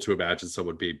unable to imagine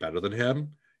someone being better than him,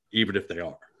 even if they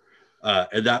are.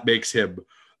 And that makes him,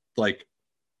 like,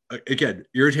 again,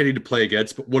 irritating to play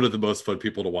against, but one of the most fun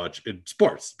people to watch in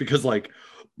sports, because, like,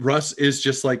 Russ is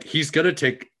just like, he's going to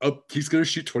shoot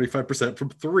 25% from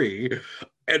three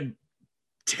and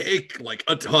take like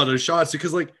a ton of shots,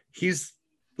 because, like, he's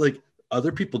like,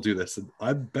 other people do this and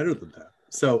I'm better than that.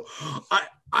 So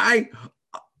I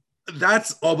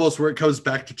that's almost where it comes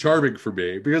back to charming for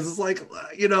me, because it's like,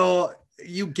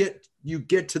 you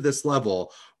get to this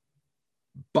level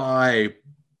by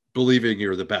believing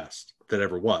you're the best that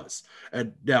ever was.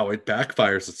 And now it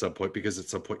backfires at some point, because at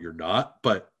some point you're not.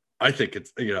 But I think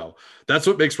it's, that's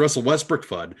what makes Russell Westbrook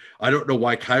fun. I don't know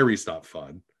why Kyrie's not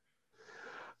fun.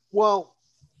 Well,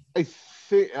 I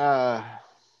think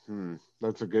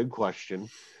that's a good question.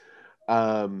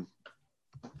 The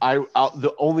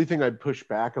only thing I'd push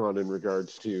back on in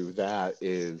regards to that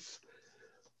is,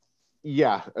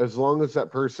 yeah, as long as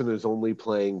that person is only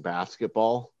playing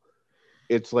basketball,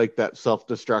 it's like that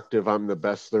self-destructive, I'm the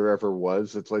best there ever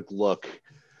was. It's like, look,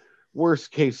 worst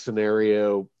case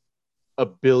scenario, a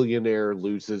billionaire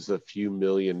loses a few $1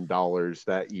 million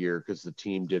that year because the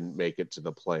team didn't make it to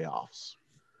the playoffs.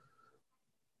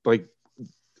 Like,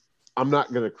 I'm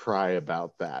not going to cry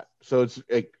about that. So it's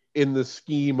like, in the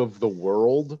scheme of the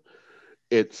world,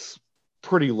 it's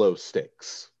pretty low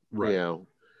stakes. Right.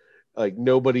 Like,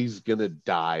 nobody's going to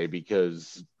die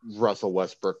because Russell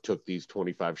Westbrook took these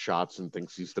 25 shots and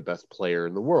thinks he's the best player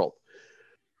in the world.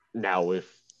 Now, if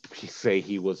you say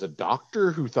he was a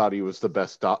doctor who thought he was the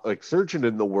best surgeon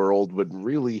in the world, when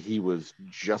really he was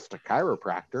just a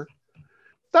chiropractor,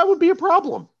 that would be a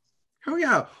problem. Oh,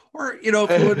 yeah. Or, if you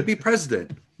wanted to be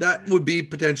president, that would be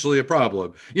potentially a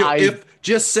problem.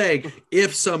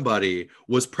 If somebody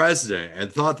was president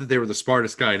and thought that they were the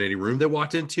smartest guy in any room they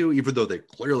walked into, even though they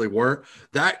clearly weren't,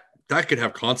 that could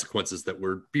have consequences that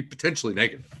would be potentially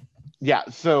negative. Yeah.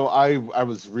 So I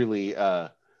was really,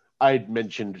 I'd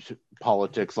mentioned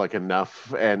politics like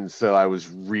enough. And so I was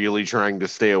really trying to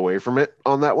stay away from it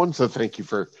on that one. So thank you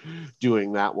for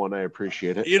doing that one. I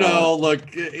appreciate it. Look,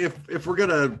 if we're going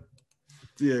to,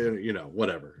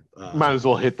 whatever. Might as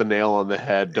well hit the nail on the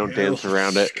head. Don't dance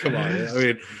around it. Come on. I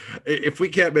mean, if we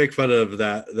can't make fun of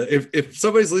that, if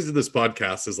somebody's listening to this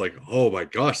podcast is like, oh my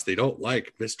gosh, they don't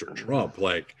like Mr. Trump,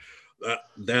 like,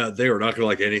 they are not going to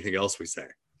like anything else we say.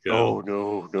 Oh,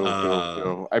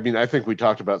 no. I mean, I think we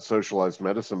talked about socialized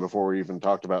medicine before we even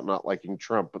talked about not liking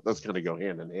Trump, but that's going to go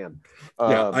hand in hand.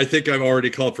 I think I've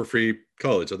already called for free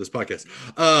college on this podcast.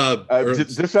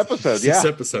 This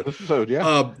episode,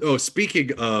 yeah.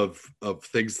 Speaking of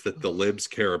things that the libs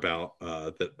care about,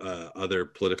 that other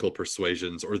political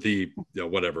persuasions or the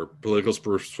whatever political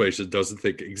persuasion doesn't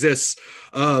think exists,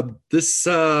 this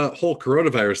whole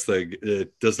coronavirus thing,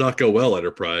 it does not go well,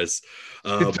 Enterprise.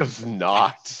 It does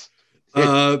not.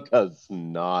 It does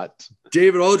not.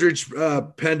 David Aldridge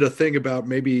penned a thing about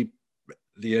maybe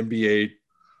the NBA,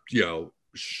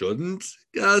 shouldn't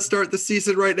start the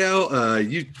season right now.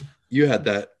 You had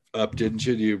that up, didn't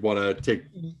you? Do you want to take?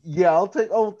 Yeah,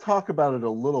 I'll talk about it a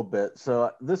little bit. So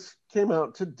this came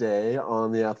out today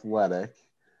on The Athletic.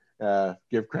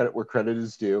 Give credit where credit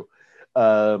is due.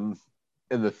 And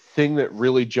the thing that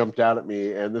really jumped out at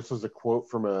me, and this was a quote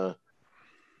from a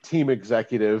team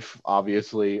executive,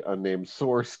 obviously unnamed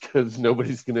source, because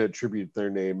nobody's going to attribute their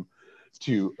name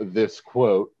to this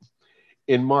quote.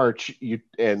 In March,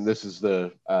 and this is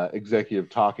the executive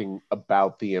talking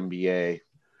about the NBA.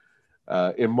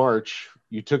 In March,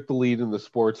 you took the lead in the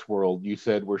sports world. You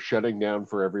said, we're shutting down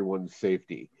for everyone's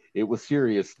safety. It was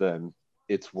serious then.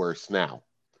 It's worse now.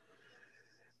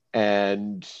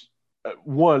 And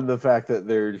the fact that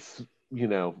there's,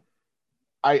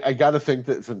 I got to think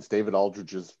that since David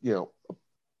Aldridge is, a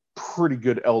pretty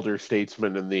good elder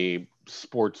statesman in the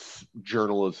sports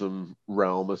journalism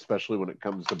realm, especially when it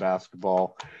comes to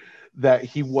basketball, that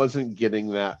he wasn't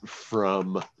getting that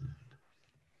from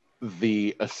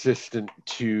the assistant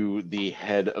to the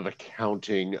head of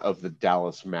accounting of the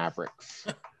Dallas Mavericks.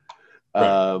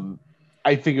 Right.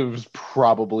 I think it was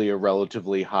probably a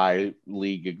relatively high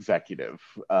league executive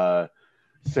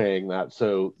saying that.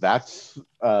 So that's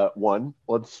one.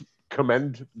 Let's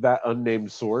commend that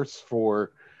unnamed source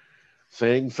for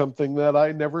saying something that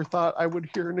I never thought I would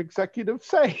hear an executive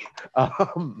say.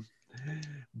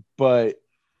 But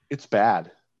it's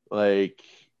bad. Like,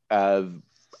 I'm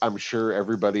sure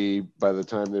everybody, by the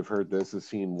time they've heard this, has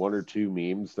seen one or two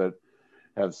memes that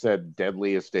have said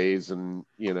deadliest days in,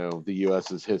 the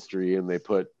U.S.'s history, and they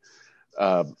put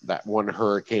that one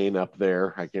hurricane up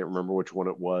there. I can't remember which one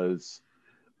it was.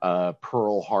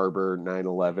 Pearl Harbor,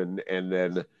 9/11, and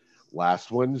then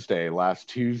last Wednesday, last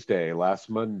Tuesday, last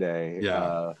Monday.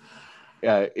 Yeah.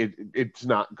 It's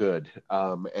not good.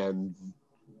 And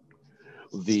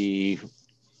the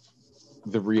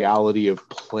reality of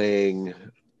playing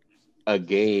a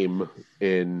game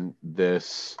in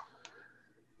this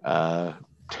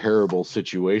terrible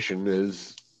situation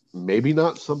is maybe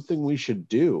not something we should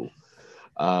do.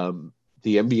 The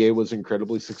NBA was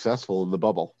incredibly successful in the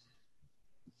bubble,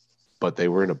 but they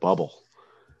were in a bubble.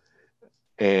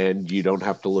 And you don't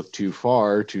have to look too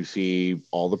far to see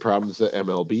all the problems that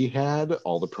MLB had,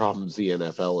 all the problems the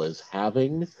NFL is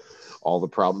having, all the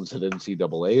problems that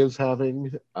NCAA is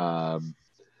having.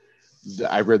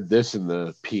 I read this in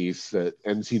the piece that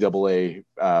NCAA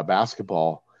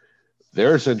basketball,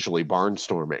 they're essentially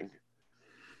barnstorming.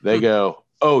 They go,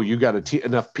 oh, you got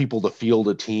enough people to field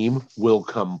a team, we'll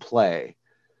come play.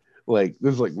 Like,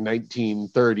 this is like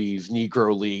 1930s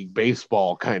Negro League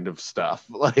baseball kind of stuff.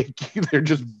 Like, they're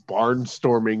just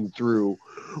barnstorming through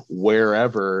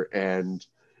wherever, and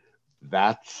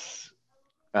that's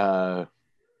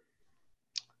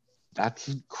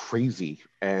crazy.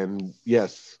 And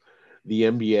yes, the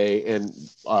NBA, and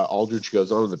Aldridge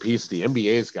goes on in the piece, the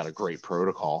NBA's got a great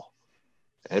protocol.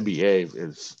 NBA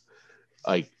is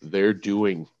like, they're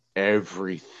doing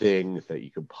everything that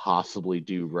you could possibly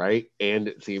do right, and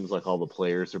it seems like all the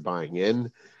players are buying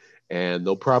in, and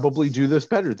they'll probably do this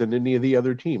better than any of the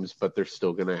other teams, but they're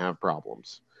still going to have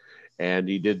problems. And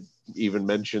he did even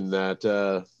mention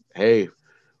that hey,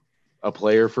 a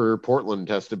player for Portland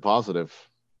tested positive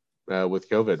with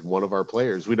COVID, one of our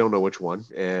players. We don't know which one,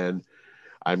 and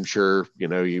I'm sure if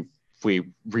you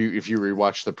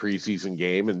rewatch the preseason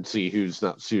game and see who's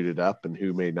not suited up and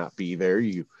who may not be there,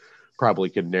 you probably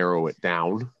could narrow it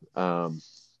down.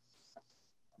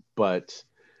 But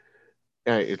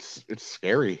it's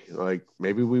scary. Like,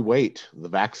 maybe we wait. The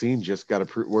vaccine just got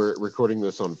approved. We're recording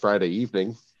this on Friday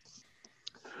evening.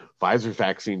 Pfizer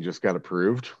vaccine just got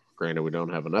approved. Granted, we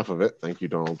don't have enough of it. Thank you,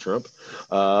 Donald Trump.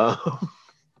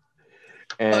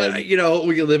 And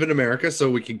we live in America, so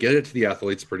we can get it to the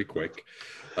athletes pretty quick.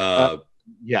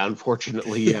 Yeah,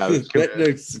 unfortunately, yeah.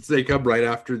 They come right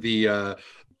after the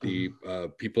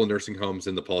people in nursing homes,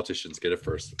 and the politicians get it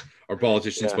first. Our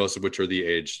politicians, most of which are the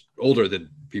age older than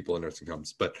people in nursing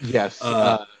homes. But yes,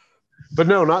 but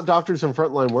no, not doctors and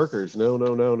frontline workers. No.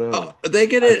 They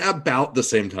get it about the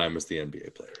same time as the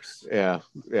NBA players. Yeah.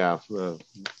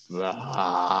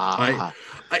 I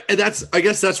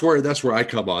guess that's where I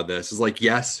come on this. Is like,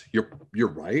 yes, you're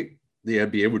right. The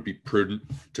NBA would be prudent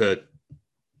to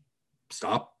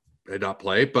stop and not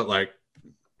play, but like,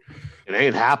 it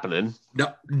ain't happening.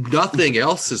 No, nothing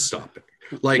else is stopping.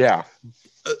 Like, yeah,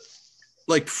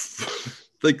 like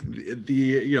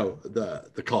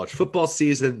the college football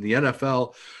season, the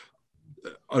NFL.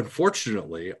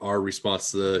 Unfortunately, our response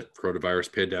to the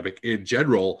coronavirus pandemic in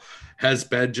general has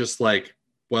been just like,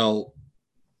 well,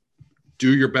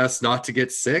 do your best not to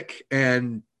get sick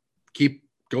and keep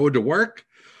going to work.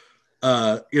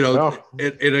 And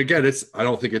again, I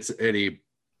don't think it's any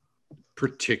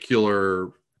particular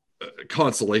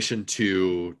consolation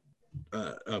to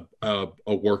a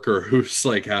worker who's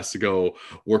like has to go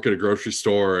work at a grocery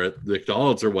store at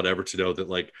McDonald's or whatever to know that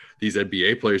like these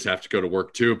NBA players have to go to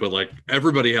work too, but like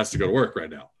everybody has to go to work right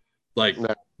now. Like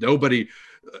nobody,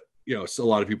 so a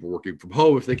lot of people working from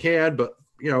home if they can, but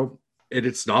and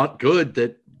it's not good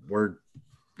that we're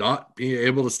not being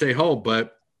able to stay home,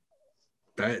 but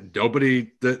that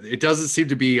it doesn't seem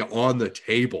to be on the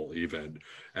table even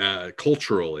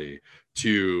culturally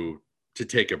to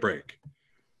take a break.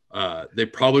 They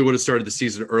probably would have started the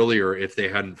season earlier if they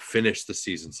hadn't finished the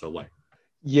season so late.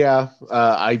 Yeah,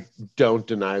 I don't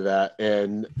deny that.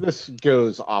 And this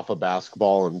goes off of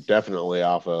basketball and definitely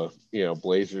off of,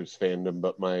 Blazers fandom.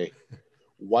 But my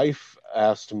wife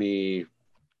asked me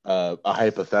a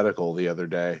hypothetical the other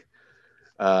day.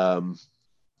 And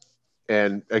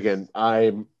again,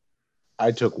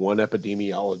 I took one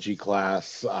epidemiology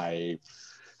class. I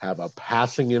have a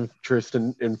passing interest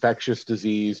in infectious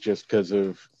disease just because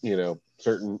of,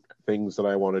 certain things that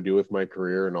I want to do with my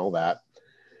career and all that.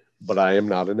 But I am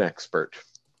not an expert.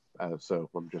 So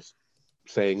I'm just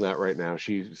saying that right now.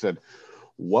 She said,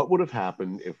 what would have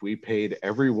happened if we paid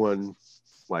everyone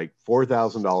like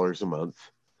 $4,000 a month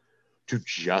to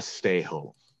just stay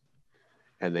home?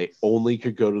 And they only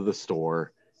could go to the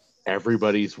store.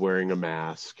 Everybody's wearing a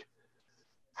mask.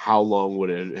 How long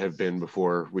would it have been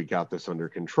before we got this under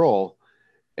control?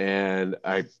 And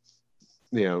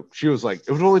she was like,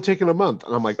 it would only taken a month.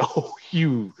 And I'm like, oh,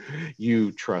 you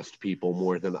trust people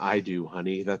more than I do,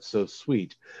 honey. That's so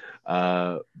sweet.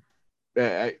 But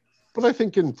I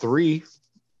think in 3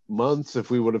 months, if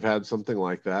we would have had something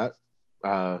like that,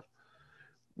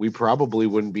 we probably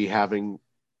wouldn't be having,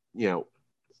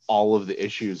 all of the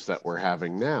issues that we're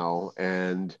having now.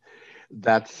 And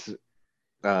that's,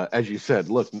 as you said,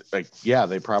 look, like, yeah,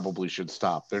 they probably should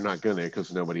stop. They're not going to,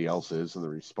 because nobody else is, and the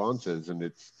response is, and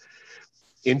it's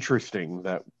interesting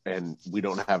that, and we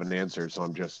don't have an answer, so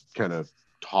I'm just kind of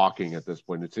talking at this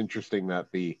point. It's interesting that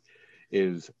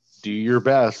is do your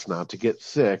best not to get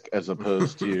sick, as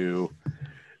opposed to,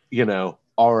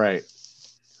 all right,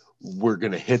 we're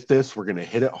going to hit this, we're going to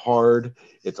hit it hard.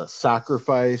 It's a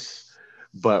sacrifice,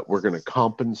 but we're going to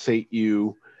compensate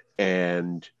you.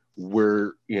 And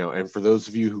we're, and for those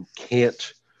of you who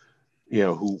can't,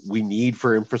 who we need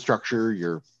for infrastructure,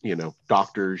 your,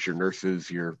 doctors, your nurses,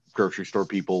 your grocery store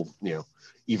people,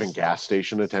 even gas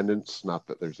station attendants, not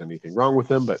that there's anything wrong with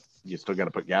them, but you still got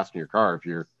to put gas in your car if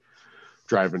you're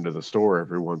driving to the store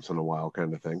every once in a while,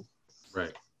 kind of thing.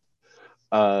 Right.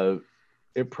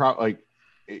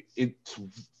 It's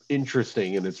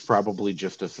interesting, and it's probably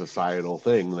just a societal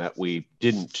thing that we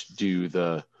didn't do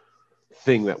the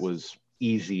thing that was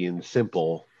easy and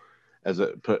simple,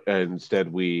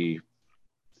 instead we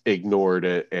ignored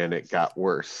it and it got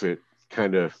worse. It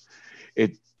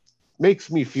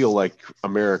makes me feel like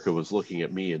America was looking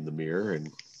at me in the mirror,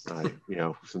 and I,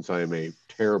 since I am a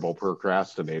terrible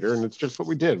procrastinator, and it's just what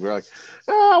we did. We're like,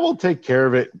 we'll take care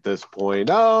of it at this point.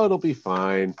 Oh, it'll be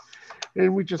fine.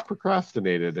 And we just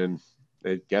procrastinated, and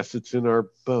I guess it's in our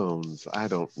bones. I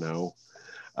don't know.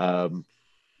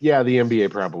 Yeah, the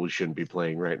NBA probably shouldn't be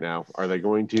playing right now. Are they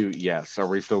going to? Yes. Are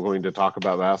we still going to talk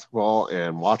about basketball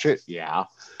and watch it? Yeah.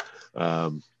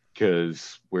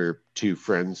 Because we're two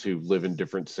friends who live in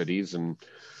different cities and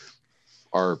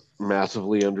are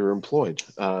massively underemployed.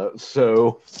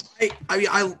 So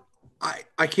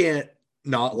I can't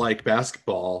not like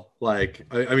basketball. Like,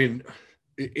 I mean,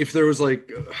 if there was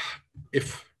like,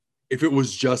 if it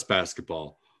was just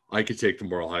basketball, I could take the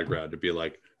moral high ground to be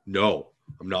like, no,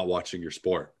 I'm not watching your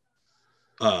sport.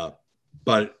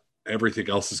 But everything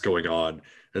else is going on.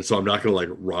 And so I'm not going to like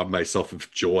rob myself of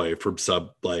joy from some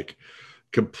like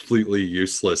completely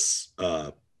useless,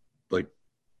 like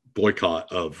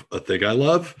boycott of a thing I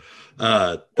love.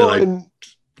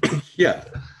 Yeah.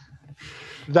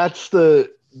 That's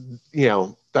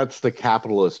that's the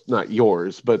capitalist, not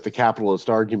yours, but the capitalist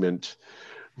argument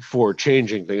for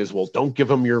changing things. Well, don't give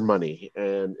them your money.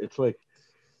 And it's like,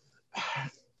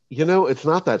 it's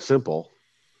not that simple.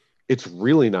 It's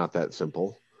really not that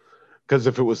simple. Because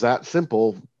if it was that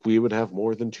simple, we would have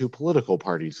more than 2 political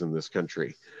parties in this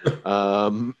country.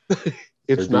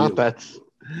 It's not that.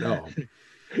 No.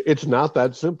 It's not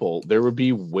that simple. There would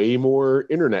be way more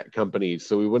internet companies,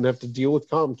 so we wouldn't have to deal with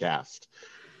Comcast.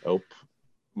 Oh,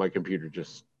 my computer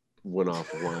just went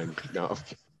offline. No.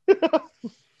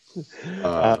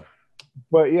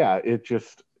 But yeah, it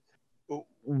just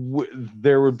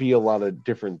there would be a lot of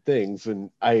different things, and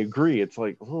I agree. It's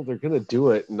like, oh, they're gonna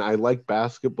do it, and I like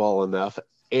basketball enough,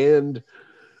 and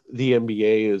the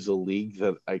NBA is a league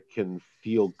that I can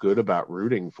feel good about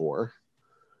rooting for.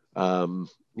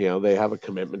 They have a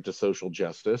commitment to social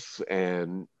justice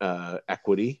and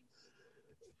equity,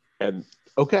 and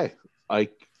okay, I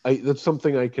that's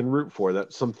something I can root for.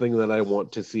 That's something that I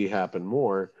want to see happen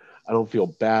more. I don't feel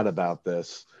bad about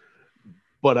this,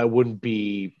 but I wouldn't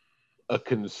be a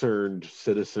concerned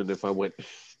citizen if I went,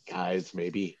 guys,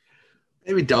 maybe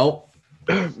don't.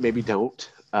 Maybe don't.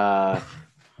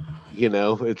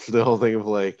 It's the whole thing of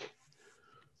like,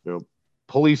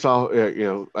 police,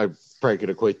 I probably could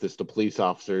equate this to police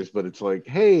officers, but it's like,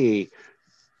 hey,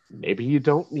 maybe you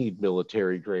don't need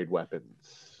military grade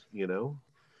weapons,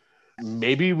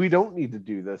 Maybe we don't need to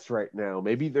do this right now.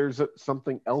 Maybe there's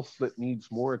something else that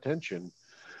needs more attention.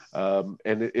 And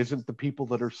it isn't the people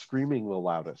that are screaming the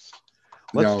loudest.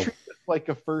 Let's treat it like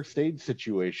a first aid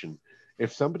situation.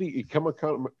 if somebody you come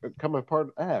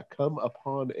upon a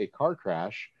car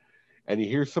crash, and you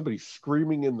hear somebody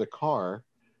screaming in the car,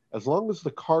 as long as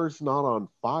the car's not on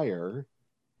fire,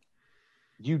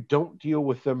 you don't deal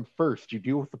with them first. You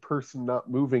deal with the person not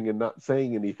moving and not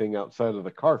saying anything outside of the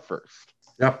car first.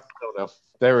 Yep. I don't know.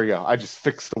 There we go. I just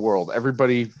fixed the world.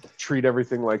 Everybody treat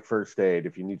everything like first aid.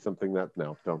 If you need something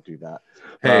no, don't do that.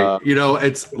 Hey,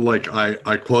 it's like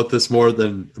I quote this more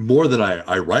than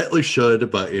I rightly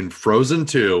should, but in Frozen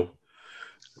 2,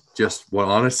 just what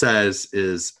Anna says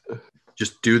is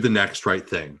just do the next right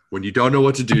thing. When you don't know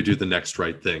what to do, do the next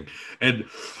right thing. And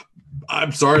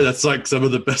I'm sorry, that's like some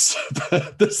of the best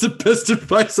that's the best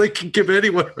advice I can give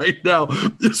anyone right now.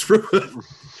 Just from a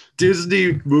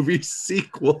Disney movie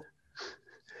sequel.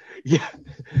 Yeah.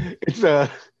 It's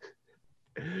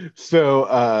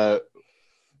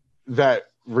that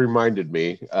reminded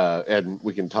me, and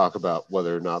we can talk about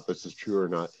whether or not this is true or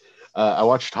not. I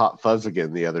watched Hot Fuzz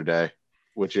again the other day,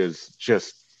 which is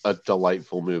just a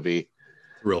delightful movie.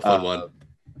 Real fun one.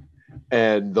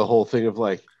 And the whole thing of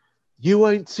like, you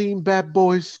ain't seen Bad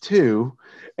Boys 2,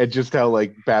 and just how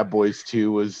like Bad Boys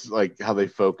 2 was like how they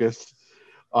focused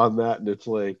on that. And it's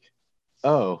like,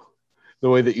 oh, the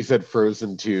way that you said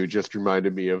Frozen 2 just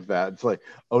reminded me of that. It's like,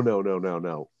 oh, no,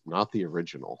 not the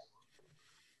original.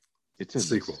 It's a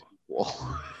sequel.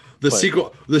 The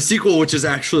sequel, which is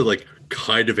actually like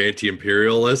kind of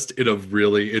anti-imperialist in a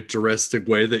really interesting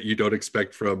way that you don't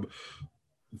expect from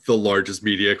the largest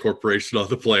media corporation on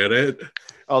the planet.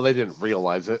 Oh, they didn't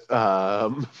realize it. I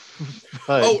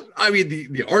mean,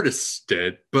 the artists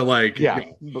did, but like, yeah,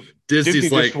 Disney's Disney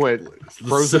like, just went,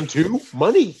 Frozen 2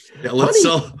 money. Yeah, let's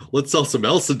sell some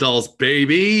Elsa dolls,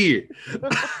 baby.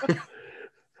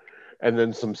 And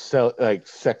then some like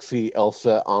sexy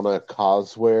Elsa Anna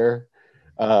coswear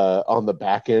on the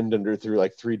back end through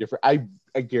like 3 different.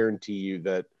 I guarantee you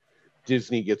that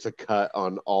Disney gets a cut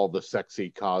on all the sexy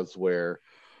cosplay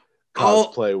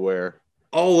wear.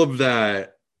 All of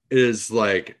that is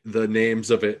like the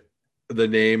names of it. The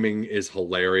naming is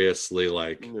hilariously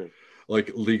like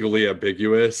legally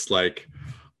ambiguous, like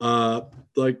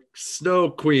Snow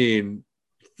Queen,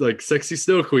 like sexy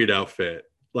Snow Queen outfit,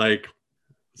 like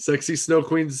sexy Snow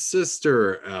Queen's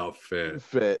sister outfit,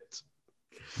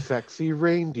 sexy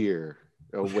reindeer.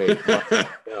 Oh wait,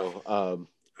 no.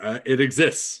 It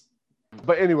exists.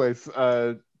 But anyways,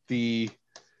 the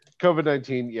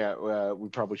COVID-19, we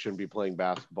probably shouldn't be playing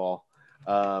basketball.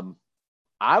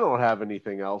 I don't have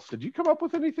anything else. Did you come up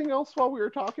with anything else while we were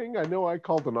talking? I know I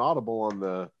called an audible on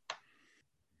the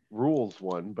rules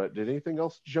one, but did anything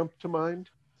else jump to mind?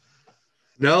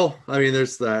 No, I mean,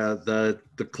 there's the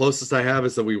closest I have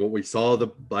is that we saw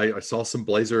I saw some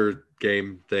Blazer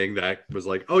game thing that was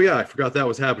like, oh yeah, I forgot that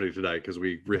was happening tonight because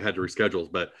we had to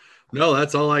reschedule. But no,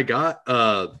 that's all I got.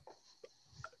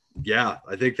 Yeah,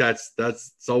 I think that's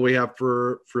all we have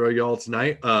for y'all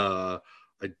tonight. I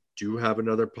do have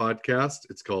another podcast.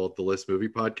 It's called the List Movie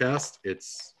Podcast.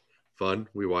 It's fun.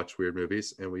 We watch weird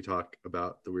movies and we talk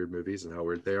about the weird movies and how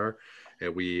weird they are.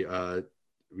 And we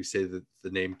say the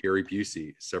name Gary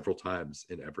Busey several times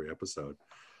in every episode.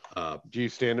 Do you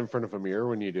stand in front of a mirror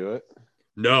when you do it?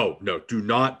 No, do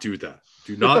not do that.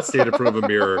 Do not stand in front of a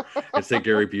mirror and say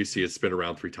Gary Busey and spin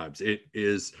around 3 times. It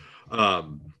is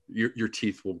your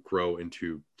teeth will grow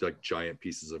into like giant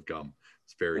pieces of gum.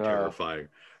 It's very terrifying.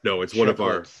 No, it's one of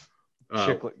our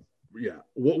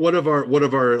one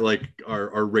of our like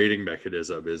our rating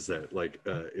mechanism is that like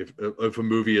if a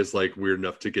movie is like weird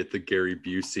enough to get the Gary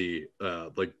Busey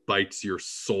like bites your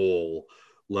soul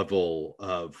level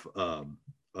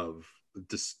of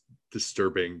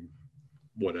disturbing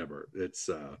whatever. It's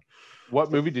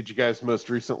what movie did you guys most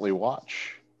recently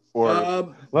watch? Or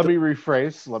let me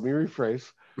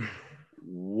rephrase.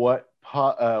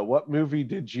 What movie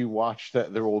did you watch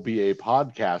that there will be a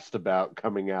podcast about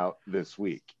coming out this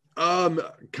week?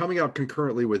 Coming out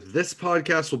concurrently with this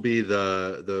podcast will be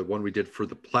the one we did for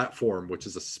The Platform, which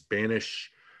is a Spanish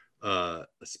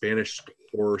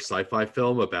horror sci-fi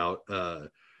film about a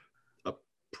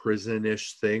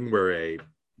prison-ish thing where a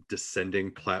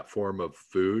descending platform of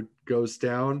food goes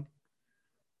down.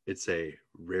 It's a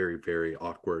very, very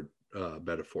awkward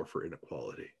metaphor for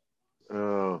inequality.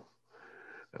 Oh,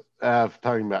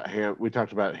 we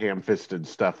talked about ham-fisted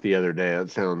stuff the other day.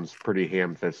 That sounds pretty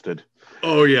ham-fisted.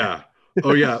 Oh yeah,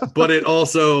 but it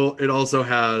also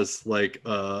has like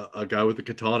a guy with a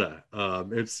katana.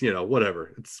 It's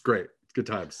whatever. It's great. It's good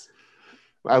times.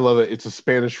 I love it. It's a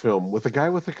Spanish film with a guy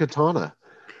with a katana.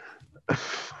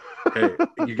 Hey,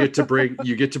 you get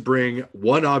to bring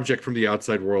one object from the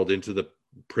outside world into the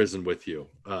prison with you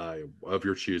of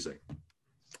your choosing.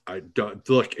 I don't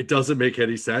look. It doesn't make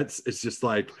any sense. It's just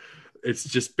like it's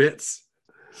just bits.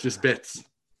 It's just bits.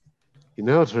 You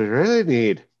know what we really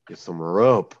need is some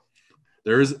rope.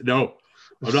 There is no.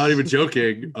 I'm not even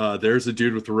joking. There's a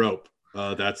dude with a rope.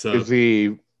 That's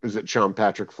a. Is it Sean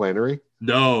Patrick Flannery?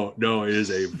 No, it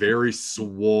is a very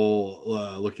swole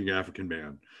looking African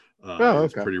man. Okay.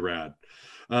 It's pretty rad.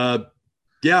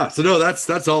 Yeah, so no,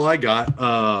 that's all I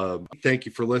got. Thank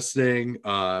you for listening.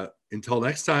 Until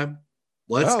next time,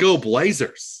 let's go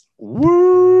Blazers. Woo!